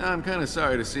 Yeah, I'm kinda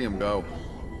sorry to see him go.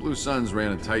 Blue Suns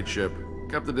ran a tight ship,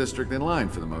 kept the district in line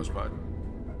for the most part.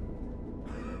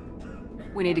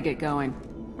 We need to get going.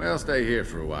 Well, stay here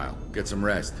for a while. Get some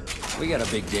rest. We got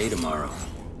a big day tomorrow.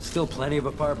 Still plenty of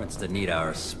apartments that need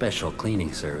our special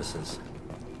cleaning services.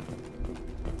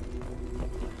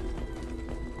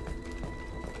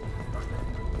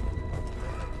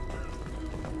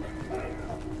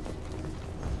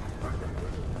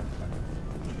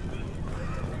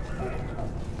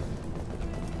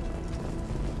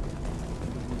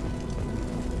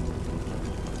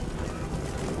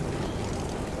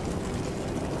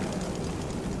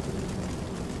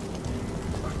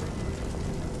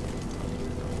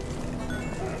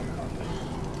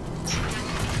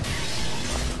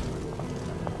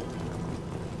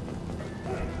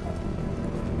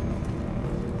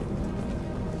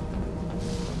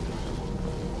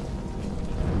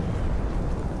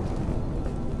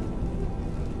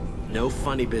 No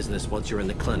funny business once you're in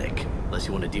the clinic, unless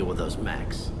you want to deal with those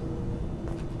mechs.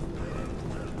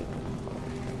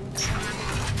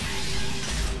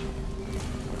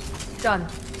 Done.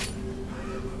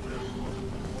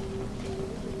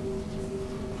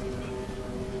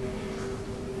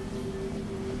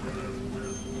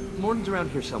 Morden's around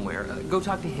here somewhere. Go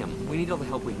talk to him. We need all the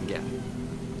help we can get.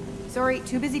 Sorry,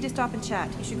 too busy to stop and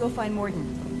chat. You should go find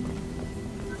Morden.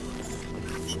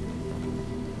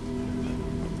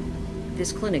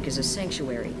 This clinic is a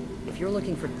sanctuary. If you're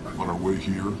looking for... On our way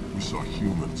here, we saw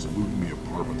humans looting the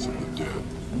apartments of the dead.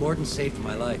 Morden saved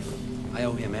my life. I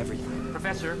owe him everything.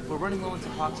 Professor, we're running low on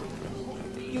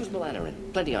Suboxone. Use melanorin.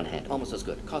 Plenty on hand. Almost as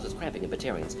good. Causes cramping in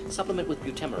Batarians. Supplement with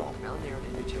butemerol. Melanorin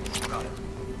and butemerol. Got it.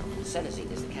 Senescine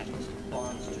is the catalyst.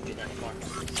 Bonds to genetic markers.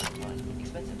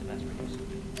 Expensive to mass produce.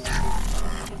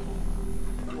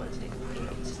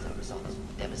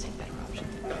 Devastating better option.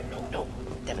 No.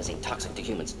 Devastating toxic to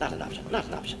humans. Not an option. Not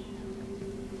an option.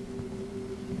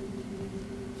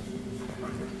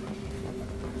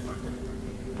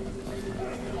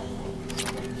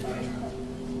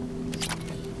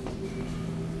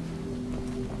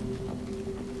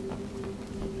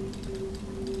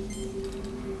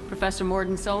 Professor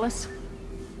Morden Solus?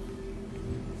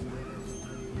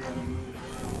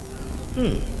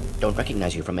 Don't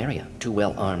recognize you from area. Too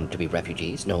well armed to be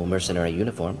refugees. No mercenary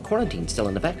uniform. Quarantine still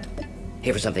in effect.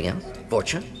 Here for something else?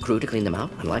 Vorcha? Crew to clean them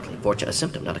out? Unlikely. Vorcha a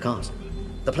symptom, not a cause.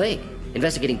 The plague.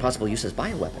 Investigating possible use as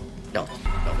bioweapon. No.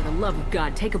 For the love of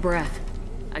God, take a breath.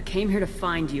 I came here to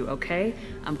find you, okay?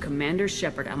 I'm Commander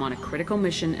Shepard. I'm on a critical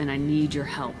mission and I need your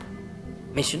help.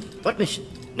 Mission? What mission?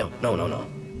 No.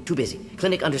 Too busy.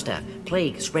 Clinic understaffed.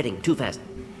 Plague spreading too fast.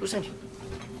 Who sent you?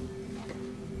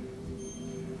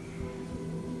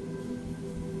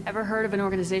 Ever heard of an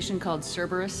organization called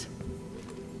Cerberus?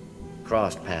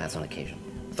 Crossed paths on occasion.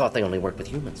 Thought they only worked with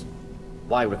humans.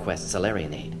 Why request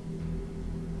Salarian aid?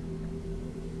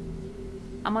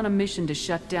 I'm on a mission to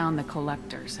shut down the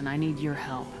Collectors, and I need your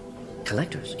help.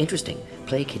 Collectors? Interesting.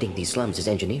 Plague hitting these slums is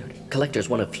engineered. Collectors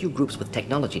one of few groups with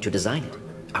technology to design it.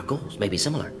 Our goals may be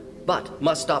similar. But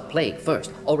must stop plague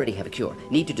first. Already have a cure.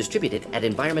 Need to distribute it at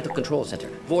Environmental Control Center.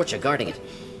 Vorcha guarding it.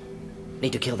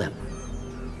 Need to kill them.